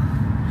ha.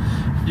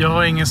 Jag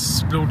har ingen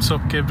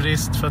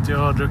blodsockerbrist för att jag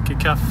har druckit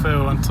kaffe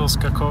och en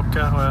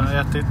toskakaka har jag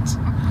ätit.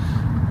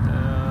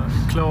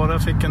 Klara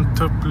fick en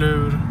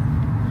tupplur.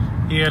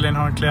 Elin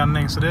har en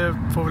klänning, så det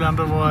får väl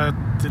ändå vara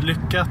ett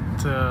lyckat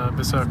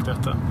besök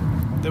detta.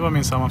 Det var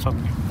min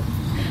sammanfattning.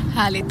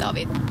 Härligt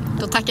David.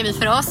 Då tackar vi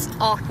för oss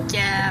och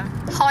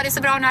ha det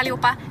så bra nu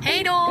allihopa.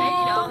 Hej då! Hej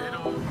då!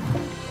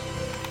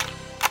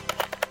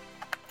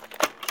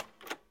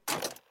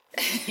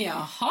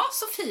 Jaha,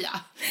 Sofia.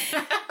 3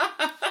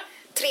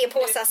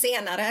 påsar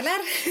senare, eller?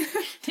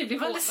 Det blev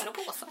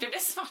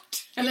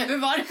svart. Eller hur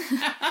var det?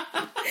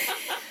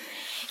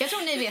 Jag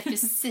tror ni vet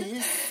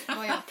precis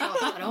vad jag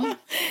pratar om.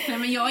 Nej,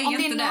 men jag är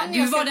inte där.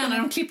 Du var där när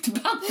de klippte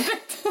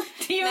bandet.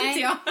 Det gör inte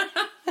jag.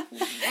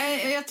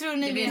 Jag tror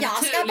ni vet.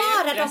 Jag ska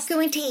bara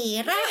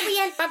dokumentera och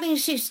hjälpa min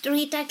syster att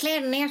hitta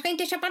klänning. Jag ska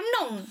inte köpa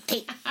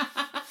någonting.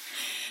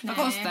 Vad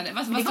kostar det?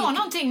 Det var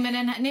någonting med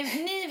den här.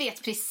 Ni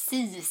vet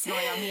precis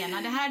vad jag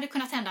menar. Det här hade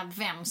kunnat hända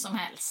vem som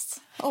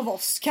helst. Av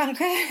oss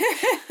kanske.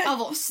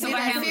 Av oss. Det är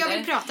därför jag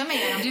vill prata med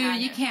er om Du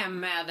gick hem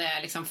med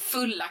liksom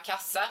fulla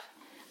kassar.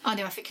 Ja,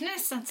 det var för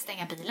knäsen att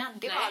stänga bilen.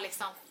 Det var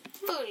liksom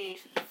full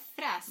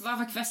fräs.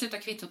 Vad slutar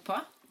kvittot på?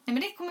 Nej,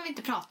 men det kommer vi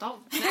inte prata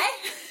om. Nej.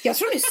 Jag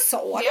tror du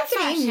sa det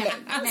till mig.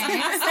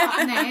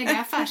 Nej, det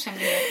är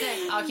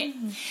affärshemligheter. Okej,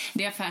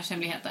 det är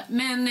affärshemligheter.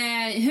 Men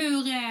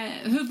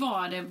hur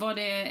var det? Var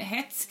det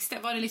hetskt?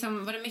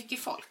 Var det mycket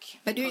folk?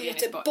 Men du är i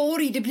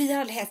Göteborg, det blir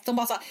all hets. De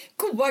bara så här,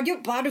 goa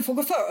gubbar, du får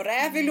gå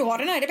före. Vill du ha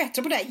den här? Är det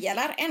bättre på dig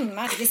eller?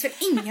 Enna, det finns väl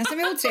ingen som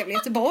är otrevlig i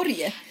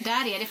Göteborg.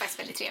 Där är det faktiskt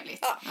väldigt trevligt.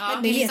 Ja,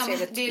 men det är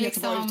trevligt. Det är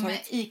liksom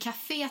i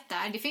kaféet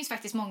där. Det finns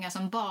faktiskt många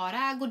som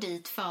bara går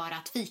dit för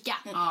att fika.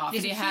 Ja,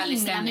 för det är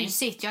härlig stämning.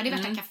 Mysigt. Ja, det är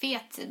värsta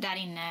kaféet där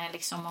inne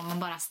liksom, om man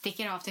bara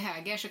sticker av till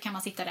höger så kan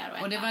man sitta där och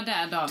äta. Och det var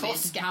där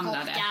David hamnade.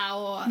 Kocka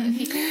och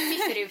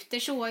fiffrutor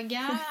såg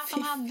jag att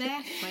de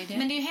hade. Vad är det?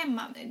 Men det är ju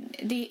hemma.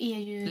 Det är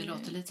ju... Det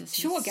låter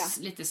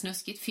lite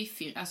snuskigt.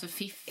 Fiffig. Alltså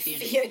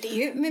fiffig. Ja, det är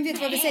ju, men vet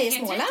du vad vi säger i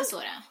Småland?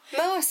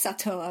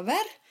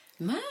 Mösatöver.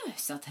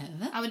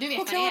 Mösatöver? Ja, men du vet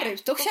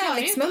chokladrut och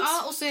kärleksmums.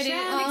 Ja, och så är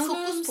det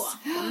kokos på.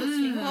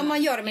 Ja,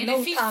 man gör det med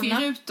långpanna. Är det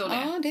fiffig-rutor det?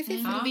 Ja, det är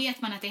fiffig. Då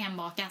vet man att det är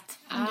hembakat.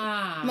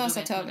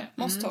 Mösatöver.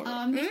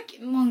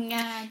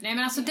 Många... Nej, men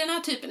alltså den här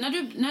typen,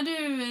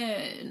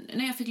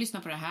 när jag fick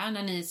lyssna på det här,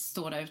 när ni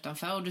står där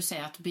utanför och du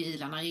säger att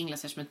bilarna ringlar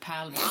sig som ett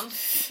pärlband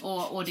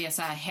och det är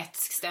så här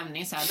hetsk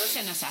stämning så här, då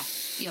känner jag så här,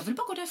 jag vill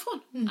bara gå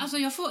därifrån. Alltså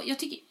jag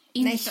tycker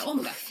inte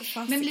om det.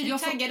 Men blir du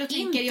taggad och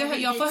tänker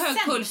jag får hög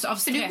puls av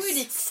stress. För du går ju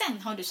dit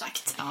sen, har du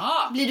sagt.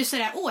 Ja. Blir du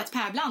sådär, ett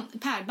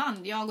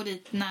pärlband, jag går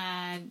dit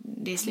när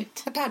det är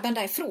slut. Pärlband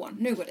därifrån,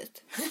 nu går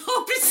dit.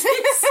 Ja,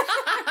 precis.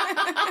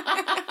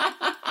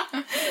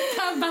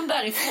 Pärlband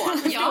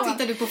därifrån. Ja.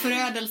 Tittar du på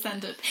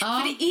förödelsen typ.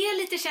 Ja. För det är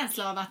lite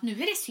känsla av att nu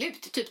är det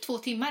slut, typ 2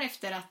 timmar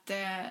efter att det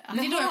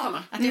är då jag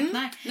kommer. Att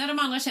öppnar. När de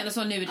andra känner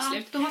så, nu är det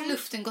slut. Då har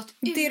luften gått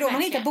ut. Det är då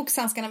man hittar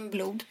boxhandskarna med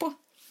blod på.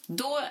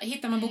 Då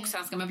hittar man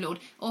boxhandskar med blod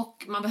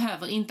och man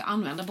behöver inte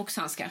använda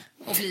boxhandskar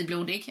och bli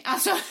blodig.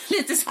 Alltså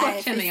lite så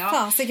känner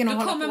jag.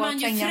 Då kommer man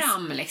ju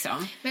fram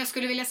liksom. Men jag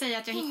skulle vilja säga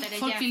att jag hittade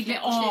folk vill bli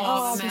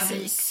av med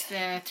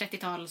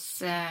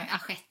 30-tals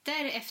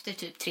assietter efter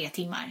typ 3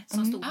 timmar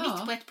som stod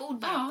mitt på ett bord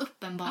bara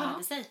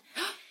uppenbarade sig.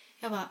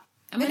 Jag bara,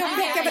 men de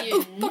plockar väl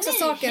upp också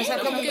saker så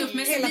att de plockar upp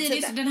med hela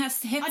tiden. Den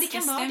här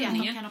hetska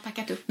stämningen. De kan ha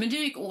packat upp. Men du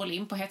gick all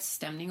in på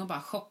hetsstämning och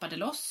bara shoppade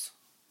loss.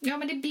 Ja,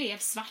 men det blev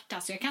svart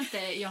alltså.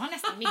 Jag har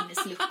nästan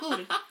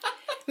minnesluckor.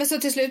 Men så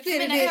till slut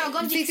blev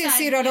det fick din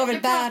syrra då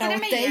väl bära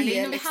åt dig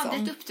liksom. Vi hade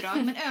ett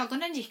uppdrag, men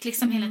ögonen gick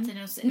liksom hela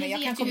tiden. Men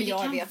jag kan komma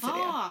jag vet för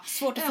det.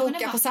 Svårt att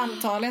foka på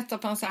samtalet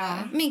och på en så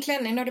här, min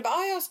klänning och det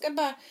bara, jag ska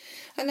bara,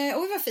 nej,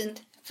 oj vad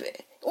fint.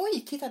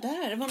 Oj, titta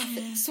där, det var något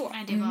fint. Så.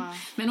 Nej, det var...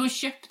 Men hon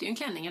köpte ju en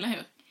klänning, eller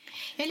hur?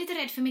 Jag är lite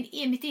rädd för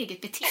mitt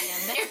eget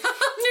beteende.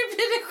 Nu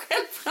blir det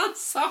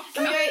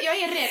självrannsakning. Jag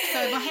är rädd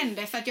för vad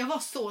hände, för att jag var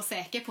så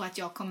säker på att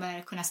jag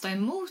kommer kunna stå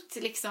emot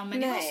liksom,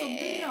 men det var så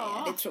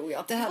bra. Det tror jag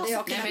att det hade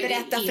jag kunnat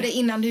berätta för dig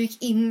innan du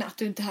gick in att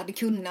du inte hade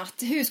kunnat.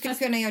 Hur skulle du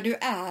kunna göra? Du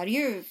är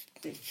ju...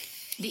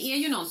 Det är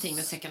ju någonting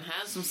med second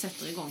hand som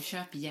sätter igång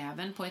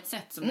köpjäveln på ett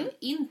sätt som den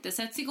inte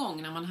sätts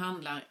igång när man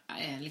handlar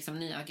liksom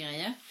nya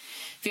grejer.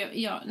 För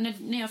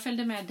när jag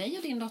följde med dig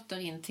och din dotter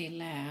in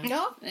till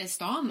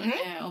stan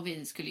och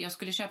jag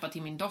skulle köpa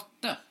till min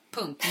dotter.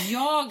 Punkt.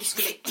 Jag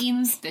skulle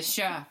inte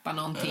köpa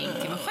någonting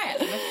till mig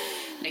själv.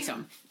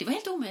 Liksom. Det var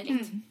helt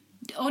omöjligt.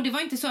 Och det var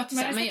inte så att...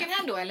 Var det second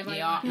hand då? Eller var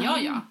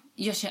ja.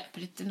 Jag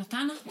köper lite något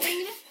annat.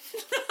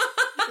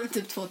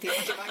 Typ 2 timmar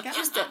tillbaka.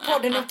 Just det,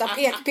 podden utan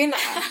pekpinnar.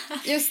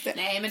 Just det.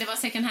 Nej, men det var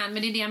second hand,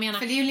 men det är det jag menar.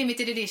 För det är ju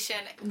limited edition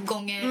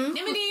gånger...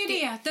 Nej, men det är ju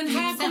det.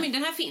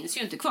 Den här finns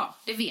ju inte kvar.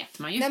 Det vet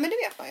man ju. Nej, men det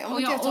vet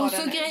man ju. Och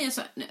så grejer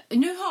så...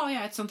 Nu har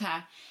jag ett sånt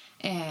här...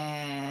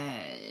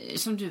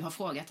 som du har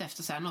frågat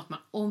efter så här, något man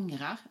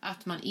ångrar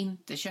att man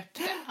inte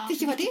köpte.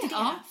 Vilket var det?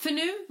 Ja, för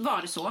nu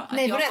var det så att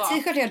nej, det var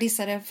den t-shirt jag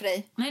dissade för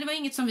dig. Nej, det var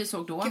inget som vi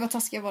såg då. Det var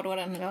taskigt var då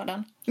den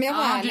lördagen. Men jag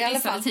var ärlig i alla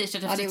fall.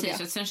 T-shirt efter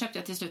t-shirt. Sen köpte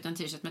jag till slut en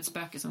t-shirt med ett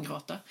spöke som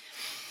gråter.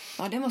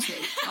 Ja, det var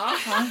snyggt. Ja.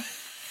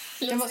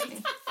 Det var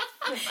snyggt.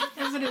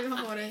 Jag får du ha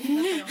på dig.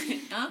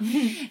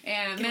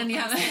 Men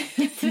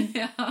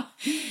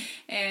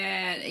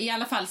i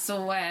alla fall så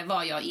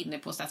var jag inne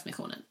på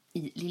Stadsmissionen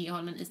i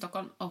Liljeholmen i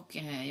Stockholm och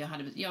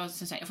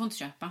jag får inte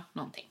köpa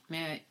någonting,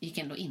 men jag gick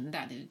ändå in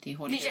där. Det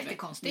är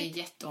jättekonstigt. Det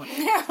är jättehåligt.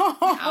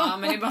 Ja,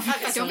 men det är bara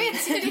för att jag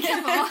vet hur det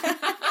kan vara.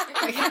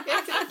 Jag vet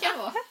hur det kan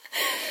vara.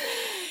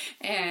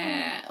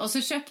 Och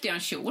så köpte jag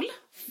en kjol.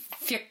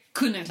 För jag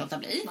kunde inte låta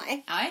bli.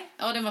 Nej.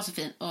 Och den var så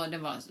fin. Och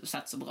den var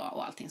satt så bra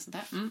och allting sånt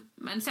där.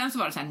 Men sen så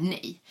var det så här,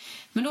 nej.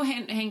 Men då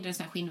hängde en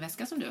sån här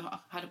skinnväska som du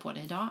hade på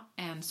dig idag.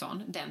 En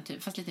sån, den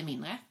typ, fast lite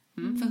mindre.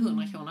 För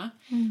 100 kronor.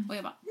 Och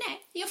jag bara,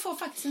 nej, jag får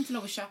faktiskt inte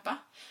lov att köpa.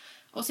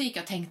 Och så gick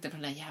jag och tänkte på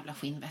den där jävla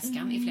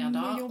skinnväskan i flera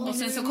dagar. Och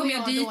sen så kom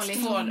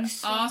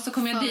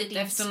jag dit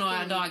efter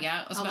några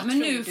dagar. Och så bara, men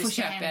nu får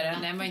köpa jag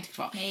den. Den var inte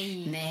kvar.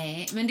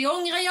 Nej, men det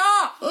ångrar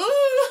jag!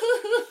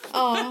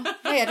 Ja,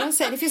 vad är det de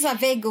säger? Det finns sådana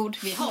väggord.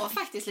 Vi har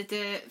faktiskt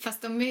lite,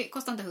 fast de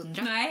kostar inte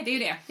 100. Nej, det är ju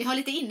det. Vi har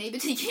lite inne i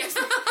butiken.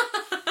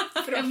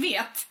 Jag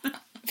vet.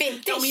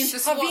 Vintage.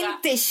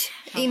 Vintage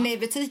inne i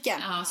butiken.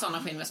 Ja,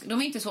 sådana skinnväskor.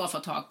 De är inte svåra att få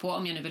tag på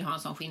om jag nu vill ha en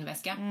sån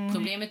skinnväska.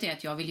 Problemet är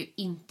att jag vill ju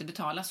inte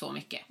betala så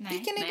mycket.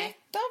 Vilken är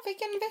detta?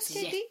 Vilken väska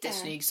är det?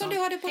 Jättesnygg. Som du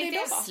hade på dig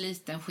idag, va?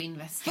 Sliten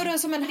skinnväska. Var det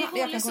som en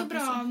det håller så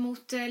bra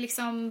mot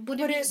liksom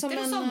både vinter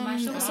och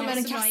sommar. Som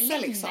en kasse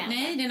liksom?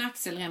 Nej, det är en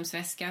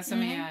axelremsväska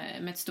som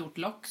är med ett stort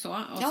lock så.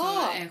 Och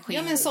ja, så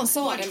ja, men en sån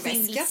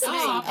sadelväska.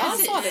 Ja,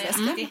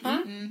 sadelväska.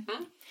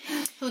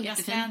 100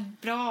 spänn.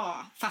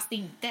 Bra, fast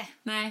inte.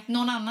 Nej.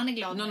 Någon annan är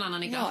glad.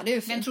 Ja, det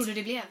är Vem trodde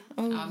det blev?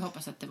 Ja, jag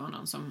hoppas att det var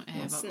någon som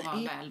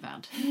var väl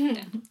värd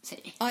den.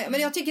 Ja,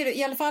 men jag tycker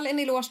i alla fall en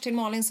eloge till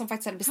Malin som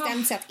faktiskt hade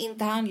bestämt sig att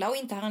inte handla och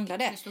inte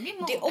handlade.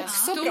 Det är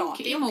också bra.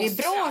 Det är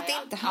bra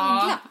att inte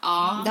handla.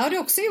 Ja. Det har du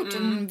också gjort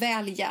en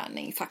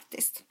välgärning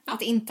faktiskt.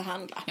 Att inte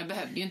handla. Jag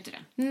behövde ju inte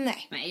den.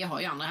 Nej. Nej, jag har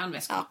ju andra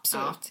handväskor.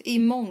 Absolut. I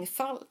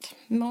mångfald.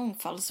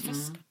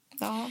 Mångfaldsväskor.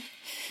 Ja.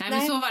 Nej,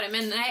 men så var det.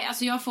 Men nej,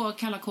 alltså jag får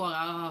kalla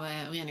kårar av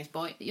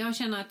Reningsborg. Jag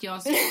känner att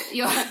jag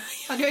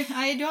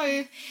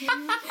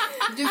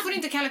du får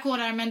inte kalla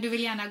kårar, men du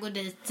vill gärna gå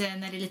dit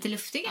när det är lite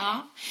luftigare. Ja.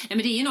 Nej, men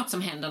det är ju något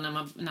som händer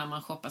när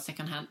man shoppar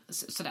second hand.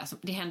 Sådär,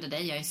 det händer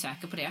dig, jag är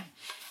säker på det.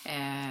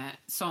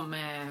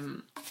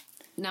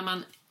 När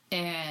man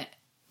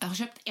har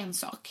köpt en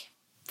sak.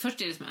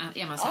 Först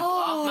är man så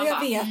här, jag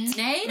vet.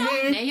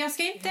 Nej, jag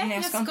ska inte.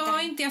 Jag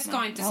ska inte.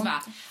 Så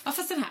bara,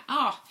 fast den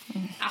här,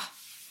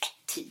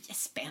 10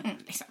 spänn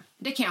liksom.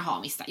 Det kan jag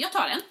ha, mista. Jag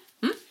tar den.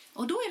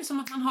 Och då är det som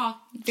att man har...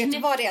 Vet du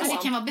vad det är som?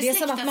 Det kan vara det är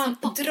som att man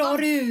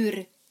drar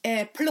ur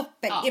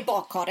ploppen i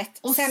bakharet.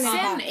 Och sen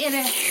är det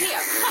helt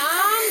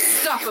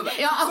unstoppable.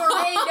 Det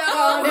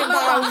är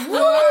bara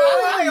wow!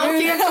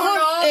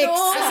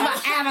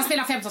 Man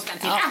spelar 15 spänn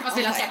till. Man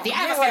spelar 30.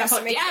 Man spelar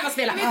 40. Man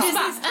spelar...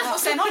 Och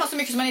sen har man så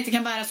mycket som man inte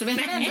kan bära, så vet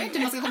man ändå inte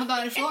hur man ska komma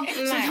därifrån.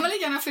 Så kan man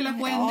lika gärna fylla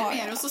på ännu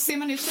mer och så ser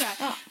man ut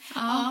sådär.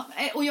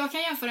 Och jag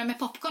kan jämföra med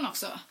popcorn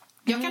också.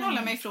 Jag kan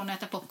hålla mig ifrån att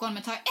äta popcorn,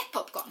 men tar jag ett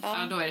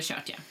popcorn, då är det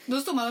kört,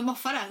 Då står man och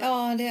moffar där.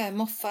 Ja, det är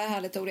moffa är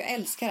härligt ord. Jag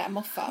älskar det här,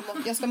 moffa.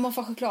 Jag ska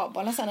moffa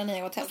chokladbollar sen när ni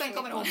har gått hem. Och sen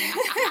kommer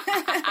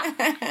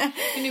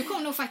Men nu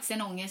kom nog faktiskt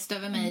en ångest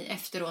över mig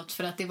efteråt,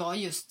 för att det var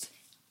just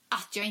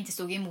att jag inte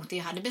stod emot det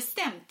jag hade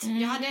bestämt.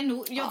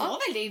 Jag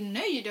var väldigt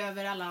nöjd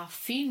över alla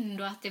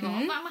fynd och att det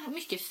var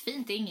mycket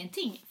fint. Det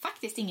är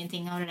faktiskt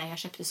ingenting av det där jag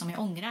köpte som jag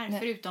ångrar,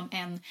 förutom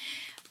en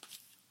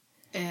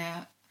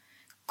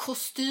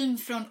kostym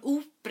från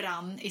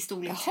operan i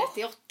storlek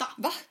 38.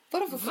 Va?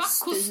 Vadå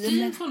för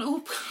kostym från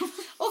operan?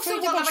 Och så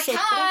var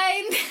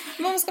kind.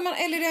 Men ska man,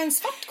 eller är det en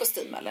svart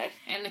kostym eller?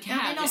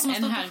 Någon som har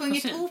stått och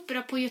sjungit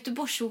opera på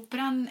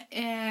Göteborgsoperan,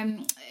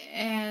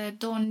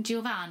 Don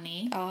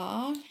Giovanni.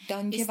 Ja,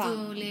 Don Giovanni.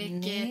 I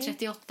storlek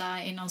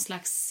 38 i någon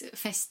slags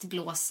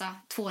festblåsa,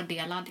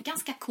 tvådelad.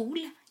 Ganska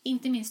cool.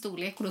 Inte min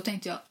storlek, och då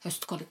tänkte jag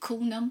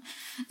höstkollektionen.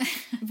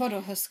 Vadå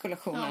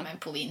höstkollektionen? Ja, men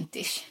på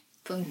vintage.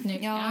 Punkt nu.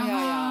 Ja.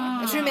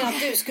 Jag tror du menar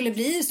att du skulle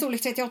bli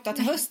storlek 38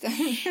 till hösten.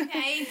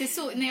 Nej, inte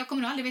så. Nej, jag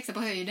kommer nog aldrig växa på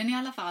höjden i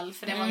alla fall.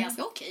 För den var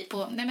ganska okej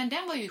på. Nej, men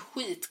den var ju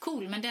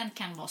skitcool. Men den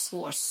kan vara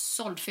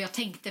svårsåld. För jag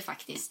tänkte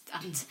faktiskt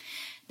att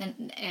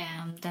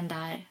den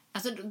där...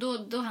 Alltså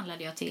då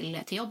handlade jag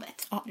till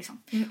jobbet.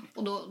 Liksom.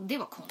 Och det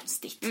var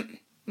konstigt.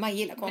 Man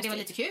gillar konstigt. Men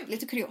det var lite kul.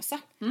 Lite kuriosa.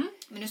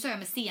 Men nu står jag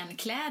med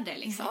scenkläder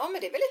liksom. Ja,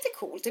 men det är väl lite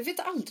coolt. Jag vet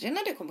aldrig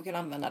när du kommer kunna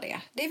använda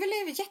det. Det är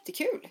väl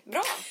jättekul.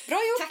 Bra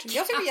gjort. Tack.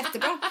 Jag tycker det är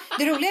jättebra.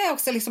 Det roliga är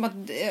också liksom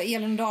att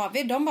Elin och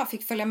David, de bara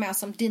fick följa med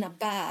som dina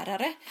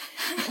bärare.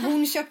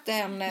 Hon köpte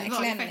en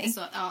klänning.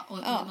 Så,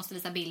 du måste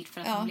visa bild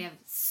för att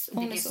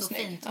hon blev så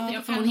fint.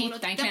 Ja, för hon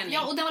hittade en klänning.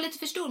 Ja, och den var lite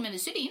för stor, men vi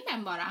sydde in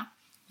den bara.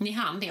 Ni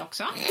hann det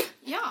också?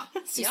 Ja.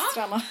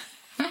 Systrarna.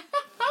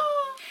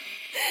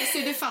 Jag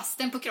sydde fast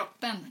den på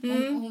kroppen.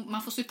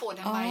 Man får sy på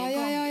den varje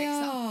gång.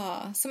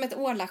 Liksom. Som ett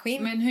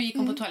ålaskinn. Men hur gick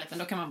hon på toaletten?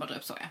 Då kan man bara dra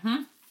upp så.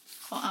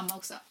 Och amma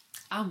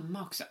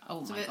också.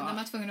 Oh så my God. De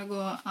var tvungna att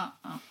gå...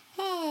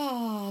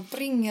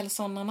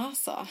 Bringelsonnarna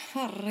alltså.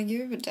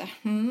 Herregud. Det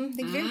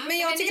är grymt. Men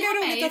jag tycker det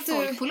är roligt att du...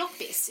 folk på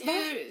loppis.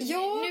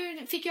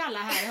 Nu fick ju alla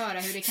här höra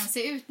hur det kan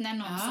se ut när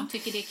någon som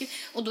tycker det är kul.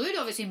 Och då är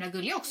David så himla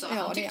gullig också.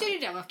 Han tyckte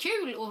det var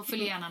kul och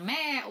följer gärna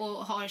med.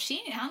 Och han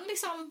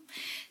liksom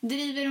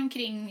driver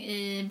omkring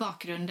i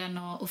bakgrunden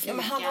och fikar. Ja,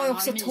 men han har ju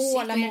också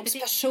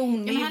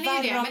tålamodsperson. Ja, men han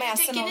är ju det. Men jag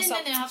tänker ni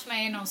när ni har haft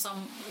med någon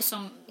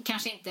som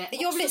kanske inte...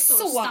 Jag blir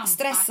så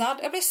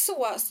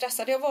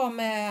stressad. Jag var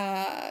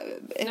med...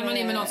 När man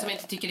är med någon som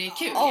inte tycker det är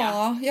kul.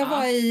 Ja, jag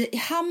var i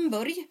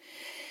Hamburg.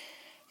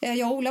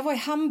 Jag och Ola var i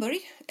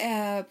Hamburg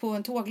på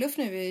en tågluff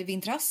nu i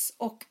vintras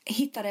och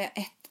hittade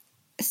ett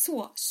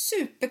så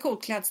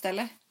supercoolt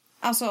klädställe.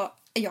 Alltså,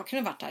 jag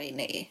kunde varit där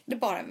inne i det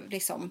bara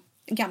liksom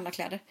gamla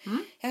kläder.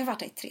 Jag har varit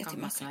där i 3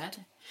 timmar.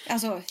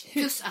 Alltså,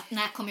 plus att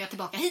när kommer jag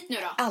tillbaka hit nu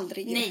då?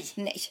 Aldrig.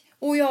 Nej.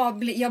 Och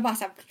jag bara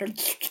så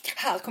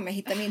här kommer jag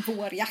hitta min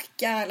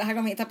vårjacka eller här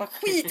kommer jag hitta bara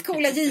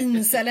skitcoola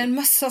jeans eller en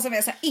mössa som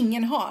jag så här,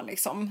 ingen har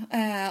liksom.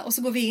 Och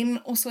så går vi in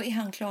och så är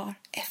han klar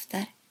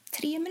efter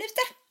 3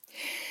 minuter.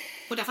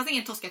 Och där fanns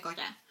ingen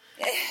toskakaka?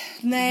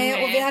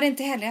 Nej, och vi hade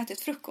inte heller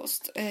ätit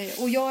frukost.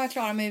 Och jag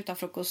klarar mig utan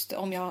frukost.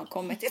 Om jag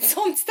kommer till ett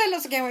sånt ställe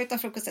så kan jag vara utan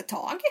frukost ett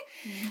tag.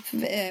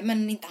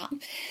 Men inte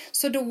han.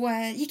 Så då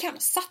gick han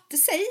och satte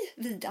sig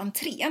vid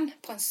entrén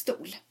på en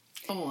stol.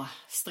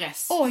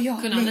 Stress.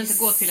 Kunde han inte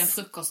gå till en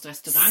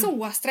frukostrestaurang?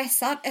 Så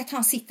stressad att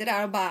han sitter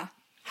där och bara...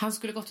 Han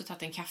skulle gått och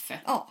tagit en kaffe.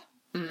 Ja,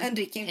 en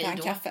dricker inte en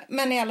kaffe.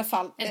 Men i alla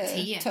fall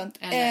tönt.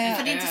 För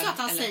det är inte så att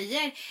han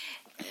säger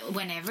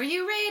whenever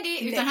you're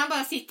ready. Utan han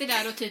bara sitter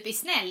där och typ är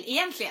snäll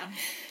egentligen.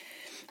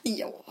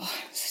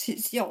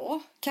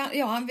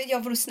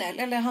 Jag vore snäll.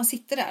 Eller han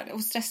sitter där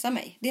och stressar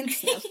mig. Det är inte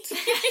snällt.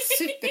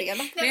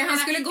 Superelakt. Det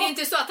är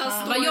inte så att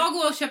han står... Jag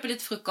går och köper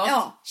lite frukost.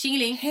 Ja.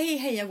 Tjingeling.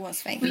 Hej, jag går en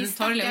sväng.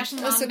 Tar det lugnt.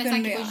 Med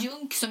tanke på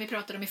Junk som vi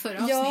pratade om i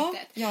förra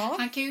avsnittet. Ja.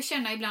 Han kan ju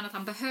känna ibland att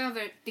han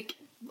behöver...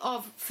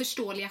 av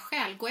förståeliga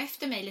skäl gå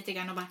efter mig lite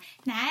grann och bara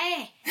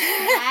nej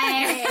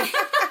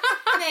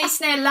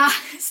snälla,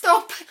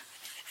 stopp.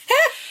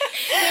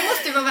 Det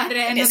måste vara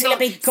värre än jag skulle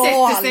bli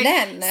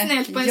galen.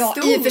 Snällt på en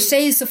stol. I och för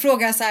sig så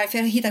frågar jag så här, för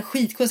jag hittade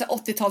skitcool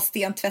 80-tals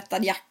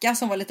stentvättad jacka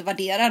som var lite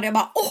värderad.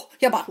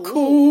 Jag bara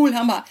cool.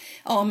 Han bara,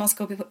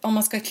 om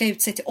man ska klä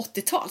ut sig till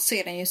 80-tal så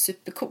är den ju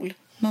supercool.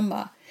 Man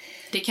bara,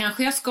 det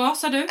kanske jag ska,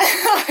 sa du.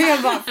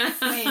 Jag bara,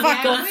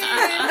 fuck off.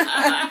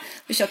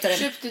 Vi köpte den.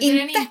 Köpte du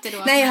den inte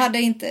då? Nej, jag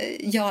hade inte.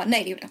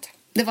 Nej, det gjorde jag inte.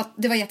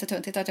 Det var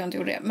jättetöntigt att jag inte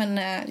gjorde det. Men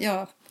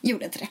jag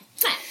gjorde inte det.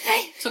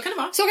 Nej, så kan det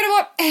vara. Så kan det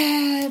vara.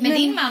 Men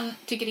din man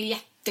tycker det är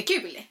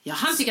jättekul. Ja,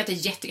 han tycker att det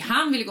är jättekul.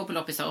 Han vill gå på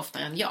loppisar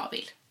oftare än jag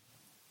vill.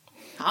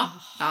 Ja,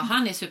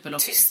 han är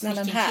superloppis.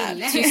 Tystnaden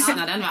här.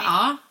 Tystnaden, va?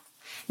 Ja.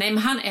 Nej,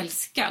 men han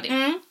älskar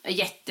det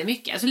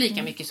jättemycket, alltså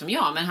lika mycket som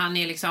jag, men han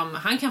är liksom,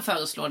 han kan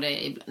föreslå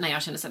det när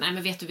jag känner så nej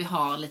men vet du, vi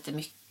har lite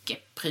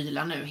mycket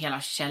prylar nu,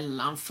 hela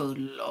källaren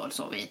full och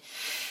så vi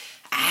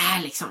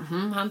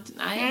liksom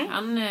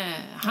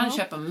han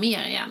köper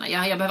mer gärna.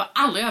 Jag behöver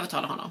aldrig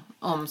övertala honom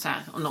om så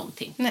här om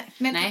någonting. Nej.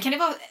 Men kan det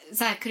vara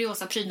så här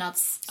kuriosa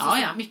prydnads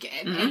mycket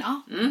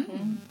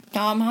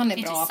Ja, men han är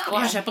bra. Och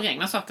han köper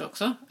egna saker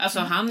också. Alltså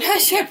han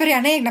köper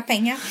gärna egna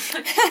pengar.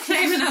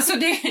 Nej, men alltså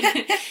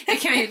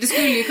det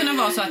skulle ju kunna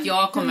vara så att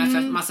jag kommer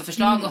för massa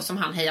förslag och som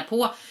han hejar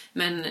på,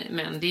 men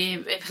det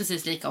är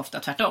precis lika ofta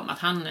tvärtom att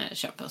han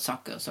köper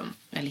saker som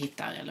eller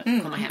hittar eller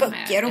kommer hem med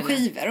böcker och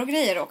skivor och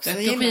grejer också.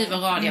 Böcker, skivor,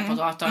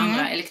 radioapparater och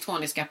andra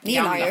elektroniska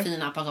gamla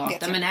fina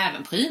apparater, men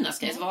även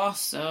prydnadsgrejer,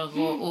 vaser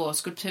och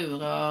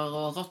skulpturer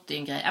och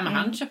rottingrejer. Men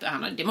han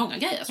köper det är många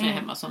grejer som är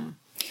hemma som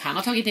han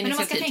har tagit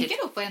initiativ till. Men om man ska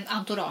tänka då på en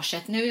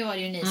entouraget. Nu var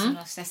det ju ni som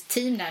har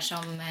team där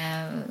som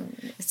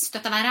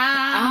stöttar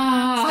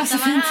varandra.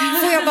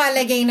 Får jag bara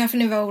lägga in här, för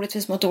nu var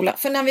orättvis mot Ola.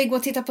 För när vi går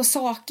och tittar på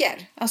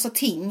saker, alltså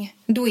ting,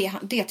 då är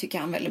det tycker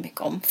han väldigt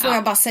mycket om.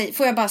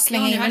 Får jag bara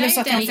slänga in nu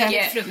så att han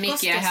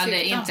Micke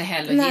hade inte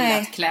heller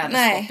gillat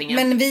klädeshoppingen.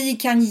 Men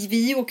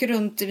vi åker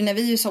runt, när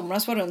vi i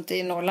somras var runt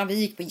i Norrland, vi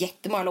gick på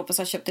jättemånga lopp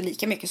och köpte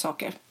lika mycket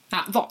saker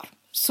var.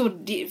 Så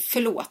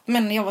förlåt,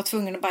 men jag var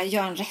tvungen att bara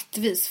göra en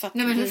rättvis. För att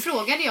men hur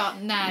frågade jag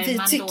när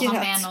man då har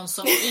med någon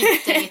som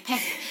inte är pepp?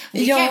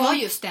 Det kan ju vara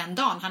just den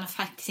dagen han har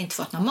faktiskt inte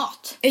fått någon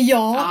mat.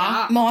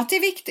 Ja, mat är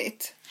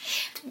viktigt.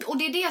 Och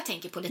det är det jag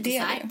tänker på lite så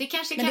här. Det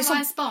kanske kan vara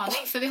en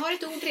spaning, för vi har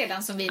ett ord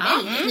redan som vi är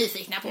väldigt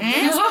nyfikna på. Men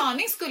en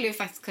spaning skulle ju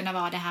faktiskt kunna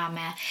vara det här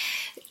med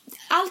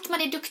allt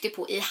man är duktig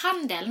på i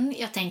handeln.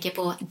 Jag tänker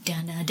på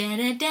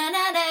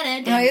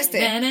ja, just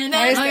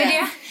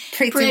det.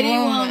 Pretty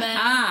woman.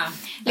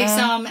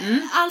 Liksom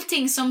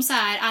allting som så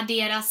här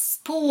adderas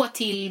på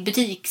till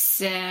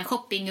butiks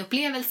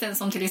shoppingupplevelsen,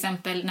 som till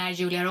exempel när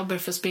Julia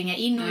Roberts får springa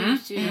in och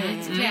ut ur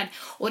ett kläd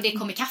och det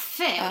kommer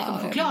kaffe och det kommer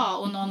choklad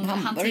och någon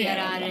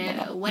hanterar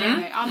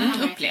whatever.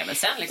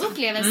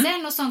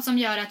 Upplevelsen och sånt som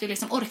gör att du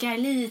liksom orkar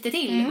lite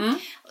till.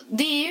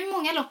 Det är ju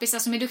många loppisar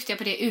som är duktiga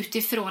på det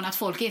utifrån att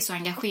folk är så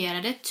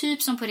engagerade,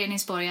 typ som på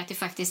Reningsborg, att det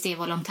faktiskt är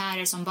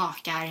volontärer som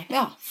bakar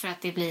för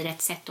att det blir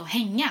ett sätt att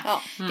hänga.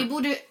 Det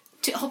borde,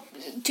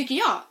 tycker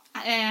jag,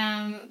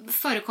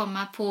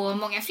 förekomma på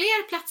många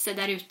fler platser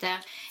där ute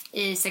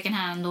i second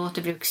hand och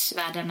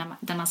återbruksvärlden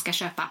där man ska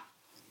köpa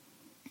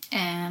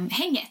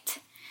hänget.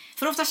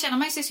 För ofta känner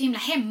man sig så himla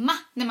hemma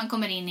när man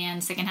kommer in i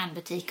en second hand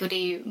butik, och det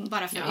är ju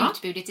bara för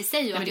utbudet i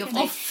sig, och men det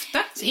är ofta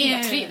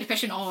trevlig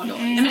personal och,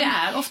 men det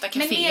är ofta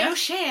kaféer. Men ner och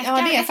käka.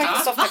 Ja, det är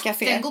faktiskt ofta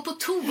kaféer. Gå på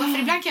toa, för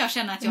ibland kan jag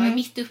känna att jag är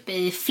mitt uppe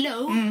i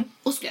flow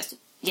och skulle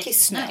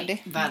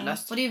kissnödig.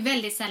 Och det är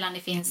väldigt sällan det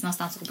finns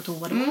någonstans att gå på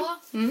toa då.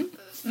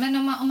 Men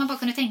om man bara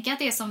kunde tänka att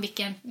det är som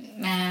vilken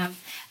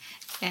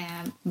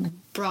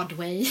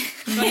Broadway.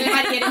 Var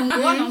är det hon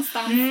går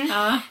någonstans?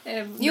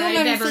 Jo, men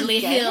Beverly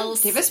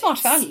Hills. Det är väl smart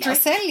för alla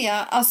att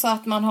sälja. Alltså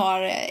att man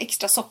har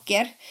extra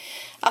socker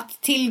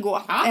att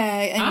tillgå.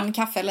 En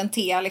kaffe eller en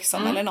te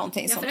liksom, eller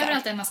någonting sånt där.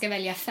 Överallt när man ska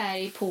välja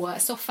färg på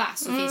soffa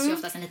så finns ju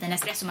oftast en liten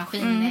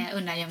espressomaskin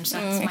undangömd så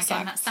att man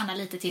kan stanna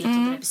lite till och ta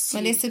det.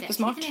 Men det är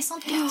supersmart.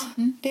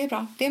 Det är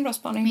bra. Det är en bra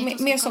spaning.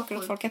 Mer socker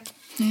åt folket.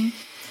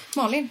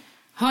 Malin.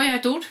 Har jag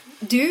ett ord?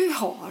 Du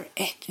har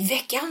ett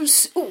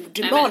veckans ord,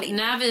 Malin.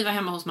 När vi var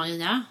hemma hos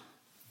Maria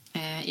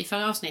i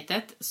förra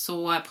avsnittet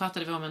så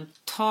pratade vi om en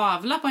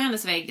tavla på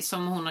hennes vägg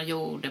som hon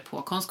gjorde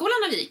på konstskolan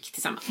när vi gick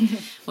tillsammans.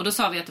 Och då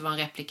sa vi att det var en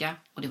replika.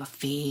 Och det var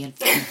fel.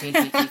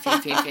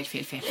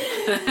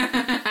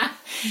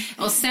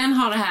 Och sen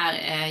har det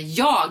här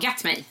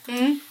jagat mig.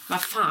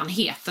 Vad fan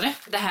heter det?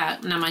 Det här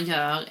när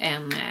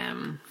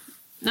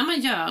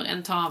man gör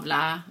en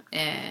tavla, det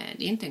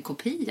är inte en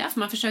kopia, för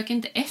man försöker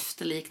inte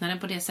efterlikna den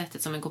på det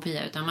sättet som en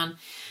kopia, utan man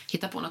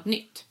hittar på något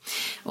nytt.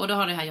 Och då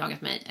har det här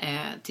jagat mig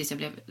tills jag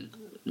blev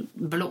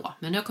blå.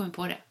 Men nu har jag kommit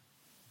på det.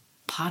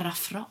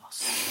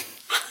 Parafras.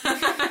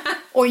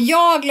 Och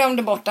jag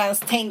glömde bort att ens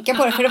tänka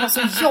på det, för det var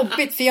så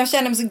jobbigt. För jag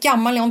kände mig så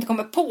gammal, jag inte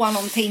kommer på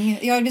någonting.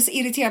 Jag blir så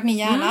irriterad på min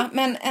hjärna.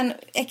 Men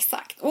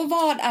exakt. Och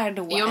vad är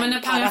då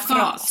en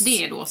parafras?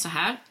 Det är då så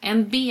här.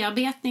 En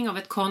bearbetning av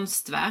ett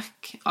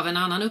konstverk av en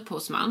annan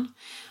upphovsman.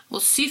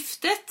 Och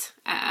syftet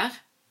är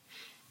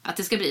att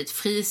det ska bli ett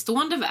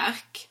fristående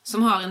verk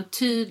som har en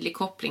tydlig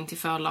koppling till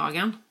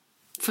förlagan.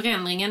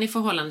 Förändringen i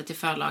förhållande till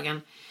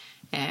förlagan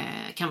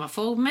kan vara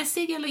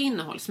formmässig eller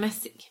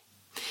innehållsmässig.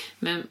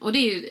 Och det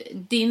är ju,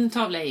 din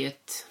tavla är ju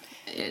ett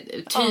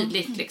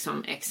tydligt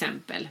liksom,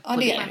 exempel på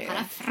det. Är det.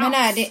 Men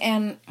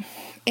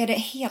är det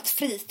helt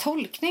fri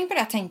tolkning på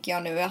det, tänker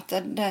jag nu? Att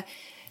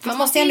man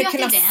måste ändå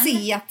kunna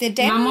se att det är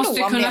den. Man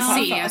måste kunna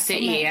se att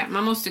det är.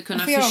 Man måste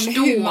kunna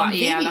förstå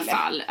i alla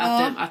fall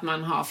att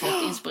man har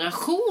fått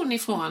inspiration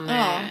ifrån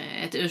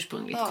ett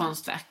ursprungligt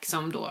konstverk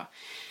som då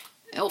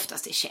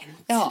oftast är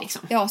känt.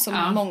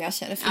 Som många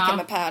känner. Flickan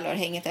med pärlor,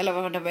 hänget, eller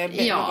vad det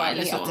blir.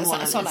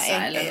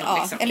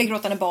 Eller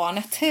gråtande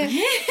barnet.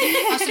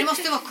 Alltså det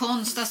måste vara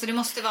konst, alltså det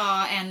måste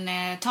vara en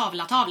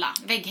tavla,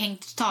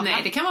 vägghängt tavla.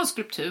 Nej, det kan vara en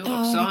skulptur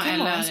också,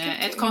 eller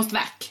ett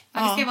konstverk.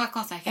 Ja, det ska vara ett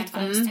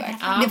konstverk.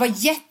 Det var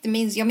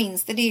jätteminst, jag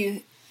minns det. Det är ju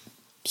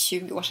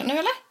 20 år sedan nu,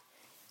 eller?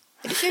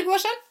 Är det 20 år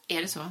sedan?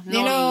 Är det så?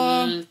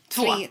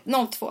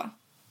 02.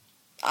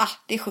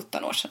 Det är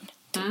 17 år sedan.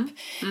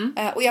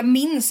 Och jag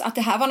minns att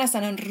det här var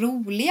nästan den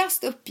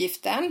roligaste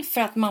uppgiften,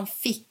 för att man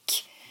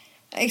fick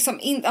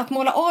liksom, att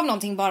måla av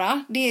någonting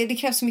bara, det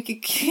krävs så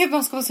mycket,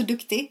 man ska vara så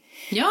duktig.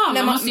 Ja,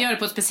 man måste göra det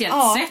på ett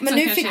speciellt sätt. Men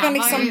nu fick man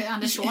liksom...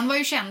 Andersson var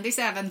ju kändis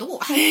även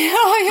då.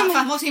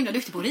 Han var så himla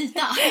duktig på att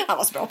rita. Han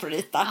var så bra på att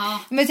rita.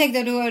 Men jag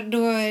tänkte,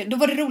 då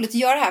var det roligt att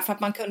göra det här, för att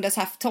man kunde så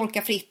här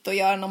tolka fritt och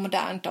göra något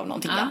modernt av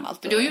någonting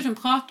gammalt. Du har gjort en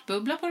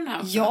pratbubbla på den här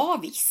också. Ja,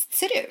 visst,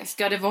 ser du.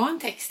 Ska det vara en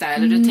text där?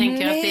 Eller du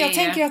tänker att det jag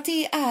tänker att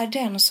det är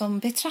den som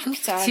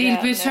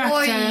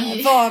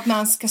betraktar vad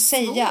man ska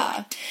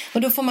säga.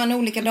 Och då får man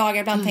olika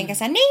dagar ibland tänka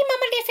så här: nej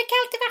mamma, det är för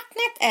kallt i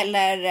vattnet.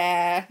 Eller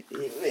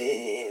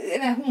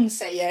när hon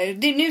säger,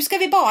 nu ska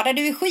vi bada,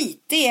 du är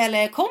skitig.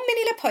 Eller kom min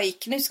lilla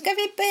pojk, nu ska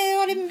vi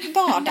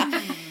bada.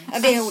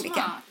 Det är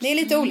olika. Det är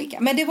lite olika.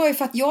 Men det var ju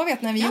för att jag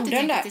vet när vi gjorde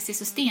den där. Att det ser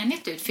så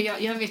stenigt ut.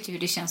 För jag vet ju hur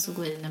det känns att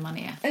gå i när man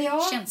är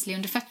känslig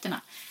under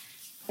fötterna.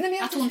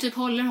 Att hon typ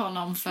håller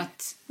honom för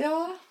att...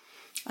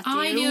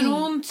 Att det gör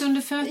ont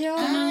under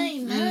fötterna.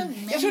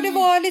 Jag tror det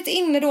var lite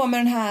inne då med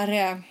den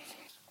här...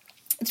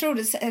 Jag tror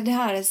det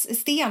här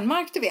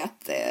Stenmark, du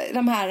vet.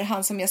 De här,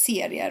 han som gör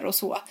serier och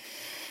så.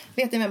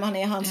 Vet ni vem han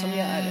är? Han som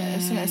gör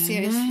såna här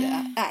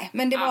serier. Nej,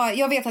 men det var...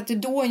 Jag vet att det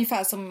då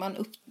ungefär som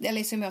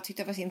eller som jag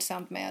tyckte var så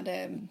intressant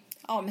med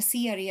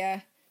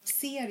serier.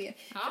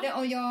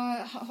 Och jag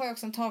har ju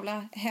också en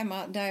tavla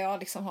hemma där jag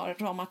liksom har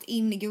ramat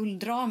in i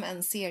guldram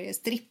en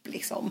seriestripp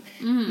liksom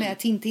med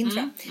Tintin,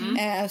 tror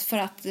jag. För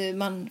att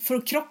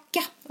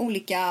krocka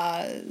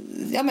olika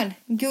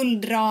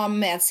guldram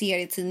med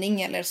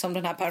serietidning, eller som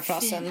den här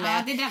parafrasen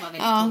med. Det där var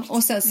väldigt coolt.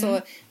 Och sen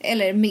så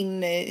eller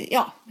min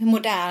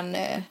modern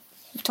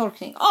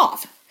tolkning av.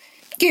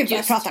 Gud,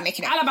 jag pratar mycket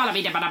nu.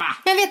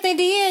 Men vet ni,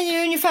 det är ju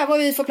ungefär vad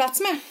vi får plats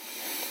med.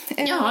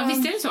 Ja,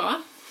 visst är det så.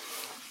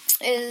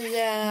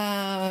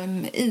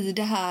 I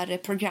det här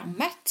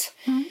programmet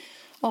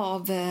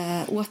av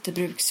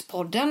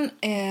Återbrukspodden.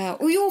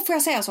 Och får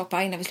jag säga så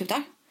bara innan vi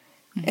slutar?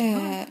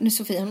 Nu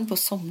Sofia, hon på att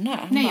somna.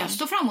 Nej, jag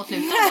står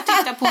framåtlutad och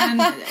tittar på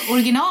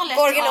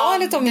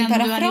originalet av min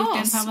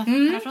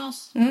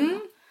parafras.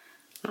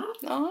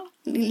 Ja,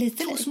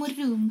 lite två små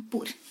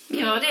rumpor.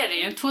 Ja, det är det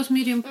ju. Två små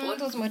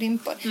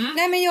rumpor.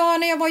 Nej, men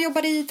när jag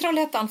jobbade i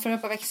Trollhättan för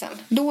ett par veckor sedan,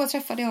 då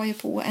träffade jag ju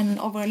på en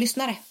av våra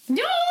lyssnare.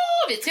 Ja,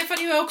 vi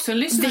träffade ju också en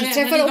lyssnare. Vi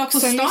träffade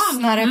också en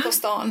lyssnare på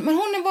stan. Men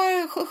hon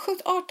var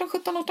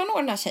 17-18 år,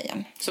 den här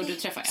tjejen. Som du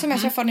träffade? Som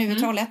jag träffade nu i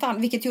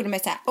Trollhättan. Vilket gjorde mig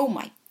så här: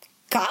 oh my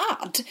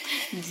God.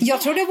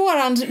 Jag trodde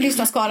våran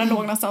lyssnarskara låg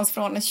någonstans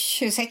från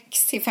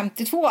 26 till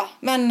 52.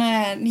 Men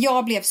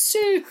jag blev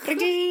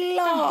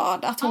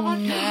superglad att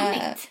hon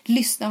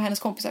lyssnade, och hennes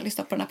kompisar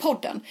lyssnade på den här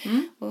podden.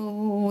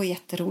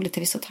 Jätteroligt,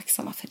 är vi så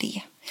tacksamma för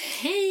det.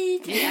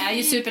 Hej! Vi är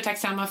ju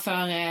supertacksamma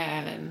för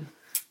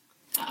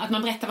att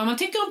man berättar vad man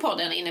tycker om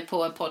podden inne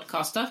på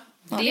podcaster.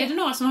 Det är det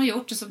några som har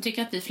gjort och som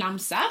tycker att vi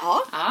flamsar.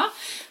 Ja.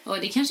 Och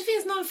det kanske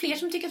finns någon fler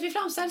som tycker att vi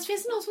flamsar. Eller så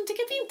finns det någon som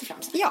tycker att vi inte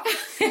flamsar. Ja.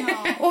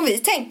 Och vi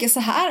tänker så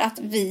här att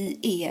vi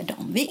är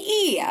de vi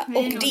är.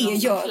 Och det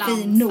gör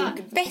vi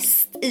nog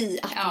bäst i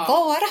att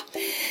vara.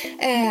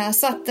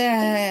 Så att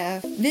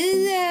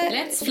vi...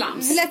 Let's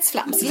flams.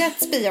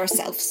 Let's be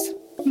ourselves.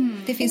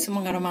 Det finns så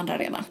många av de andra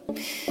redan.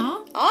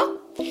 Ja.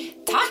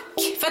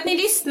 för att ni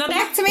lyssnade.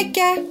 Tack så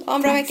mycket. Ha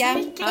en bra vecka.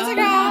 Puss och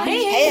kram.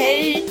 Hej, hej,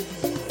 hej.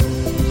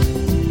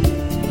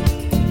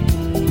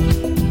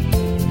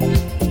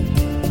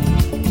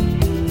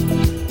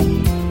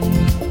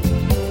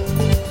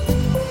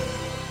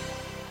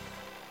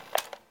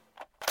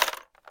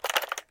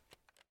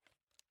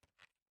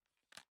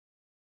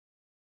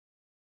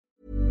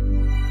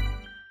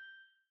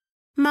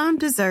 Mom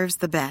deserves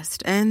the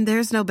best, and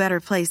there's no better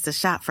place to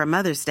shop for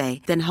Mother's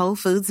Day than Whole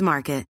Foods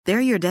Market.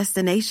 They're your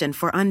destination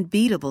for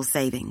unbeatable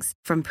savings,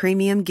 from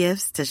premium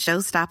gifts to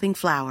show-stopping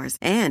flowers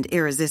and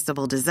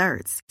irresistible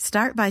desserts.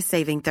 Start by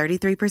saving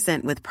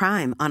 33% with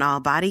Prime on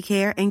all body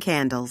care and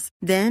candles.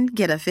 Then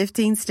get a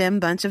 15-stem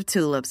bunch of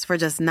tulips for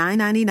just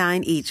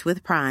 $9.99 each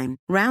with Prime.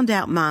 Round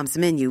out Mom's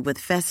menu with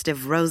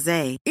festive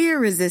rosé,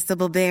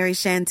 irresistible berry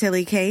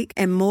chantilly cake,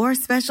 and more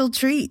special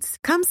treats.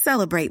 Come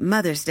celebrate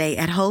Mother's Day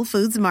at Whole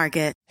Foods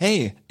Market.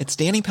 Hey, it's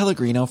Danny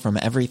Pellegrino from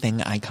Everything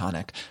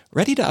Iconic.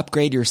 Ready to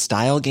upgrade your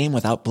style game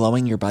without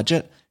blowing your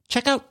budget?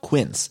 Check out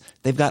Quince.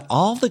 They've got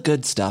all the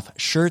good stuff,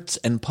 shirts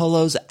and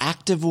polos,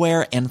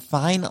 activewear, and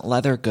fine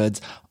leather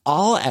goods,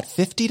 all at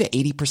 50 to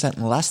 80%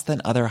 less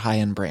than other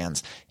high-end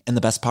brands. And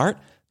the best part?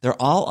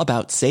 They're all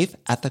about safe,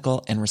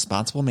 ethical, and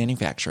responsible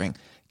manufacturing.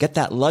 Get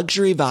that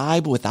luxury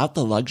vibe without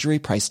the luxury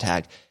price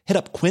tag. Hit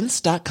up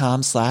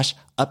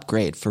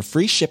quince.com/upgrade for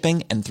free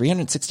shipping and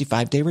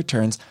 365-day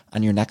returns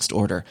on your next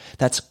order.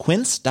 That's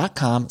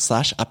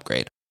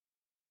quince.com/upgrade.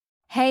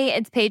 Hey,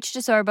 it's Paige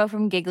DeSorbo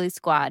from Giggly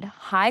Squad.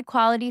 High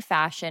quality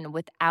fashion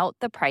without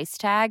the price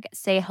tag.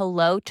 Say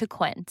hello to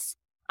Quince.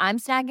 I'm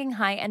snagging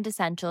high-end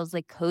essentials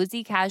like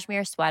cozy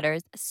cashmere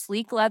sweaters,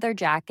 sleek leather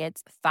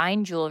jackets,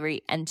 fine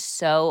jewelry, and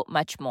so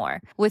much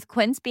more. With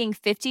Quince being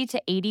 50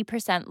 to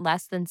 80%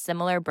 less than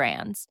similar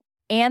brands.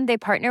 And they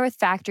partner with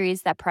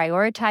factories that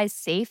prioritize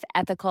safe,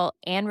 ethical,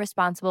 and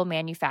responsible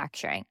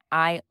manufacturing.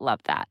 I love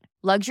that.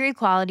 Luxury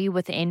quality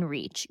within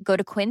reach. Go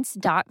to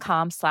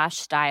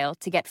quince.com/style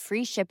to get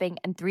free shipping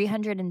and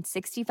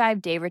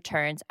 365-day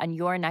returns on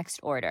your next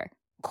order.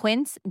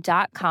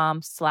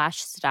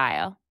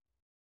 Quince.com/style.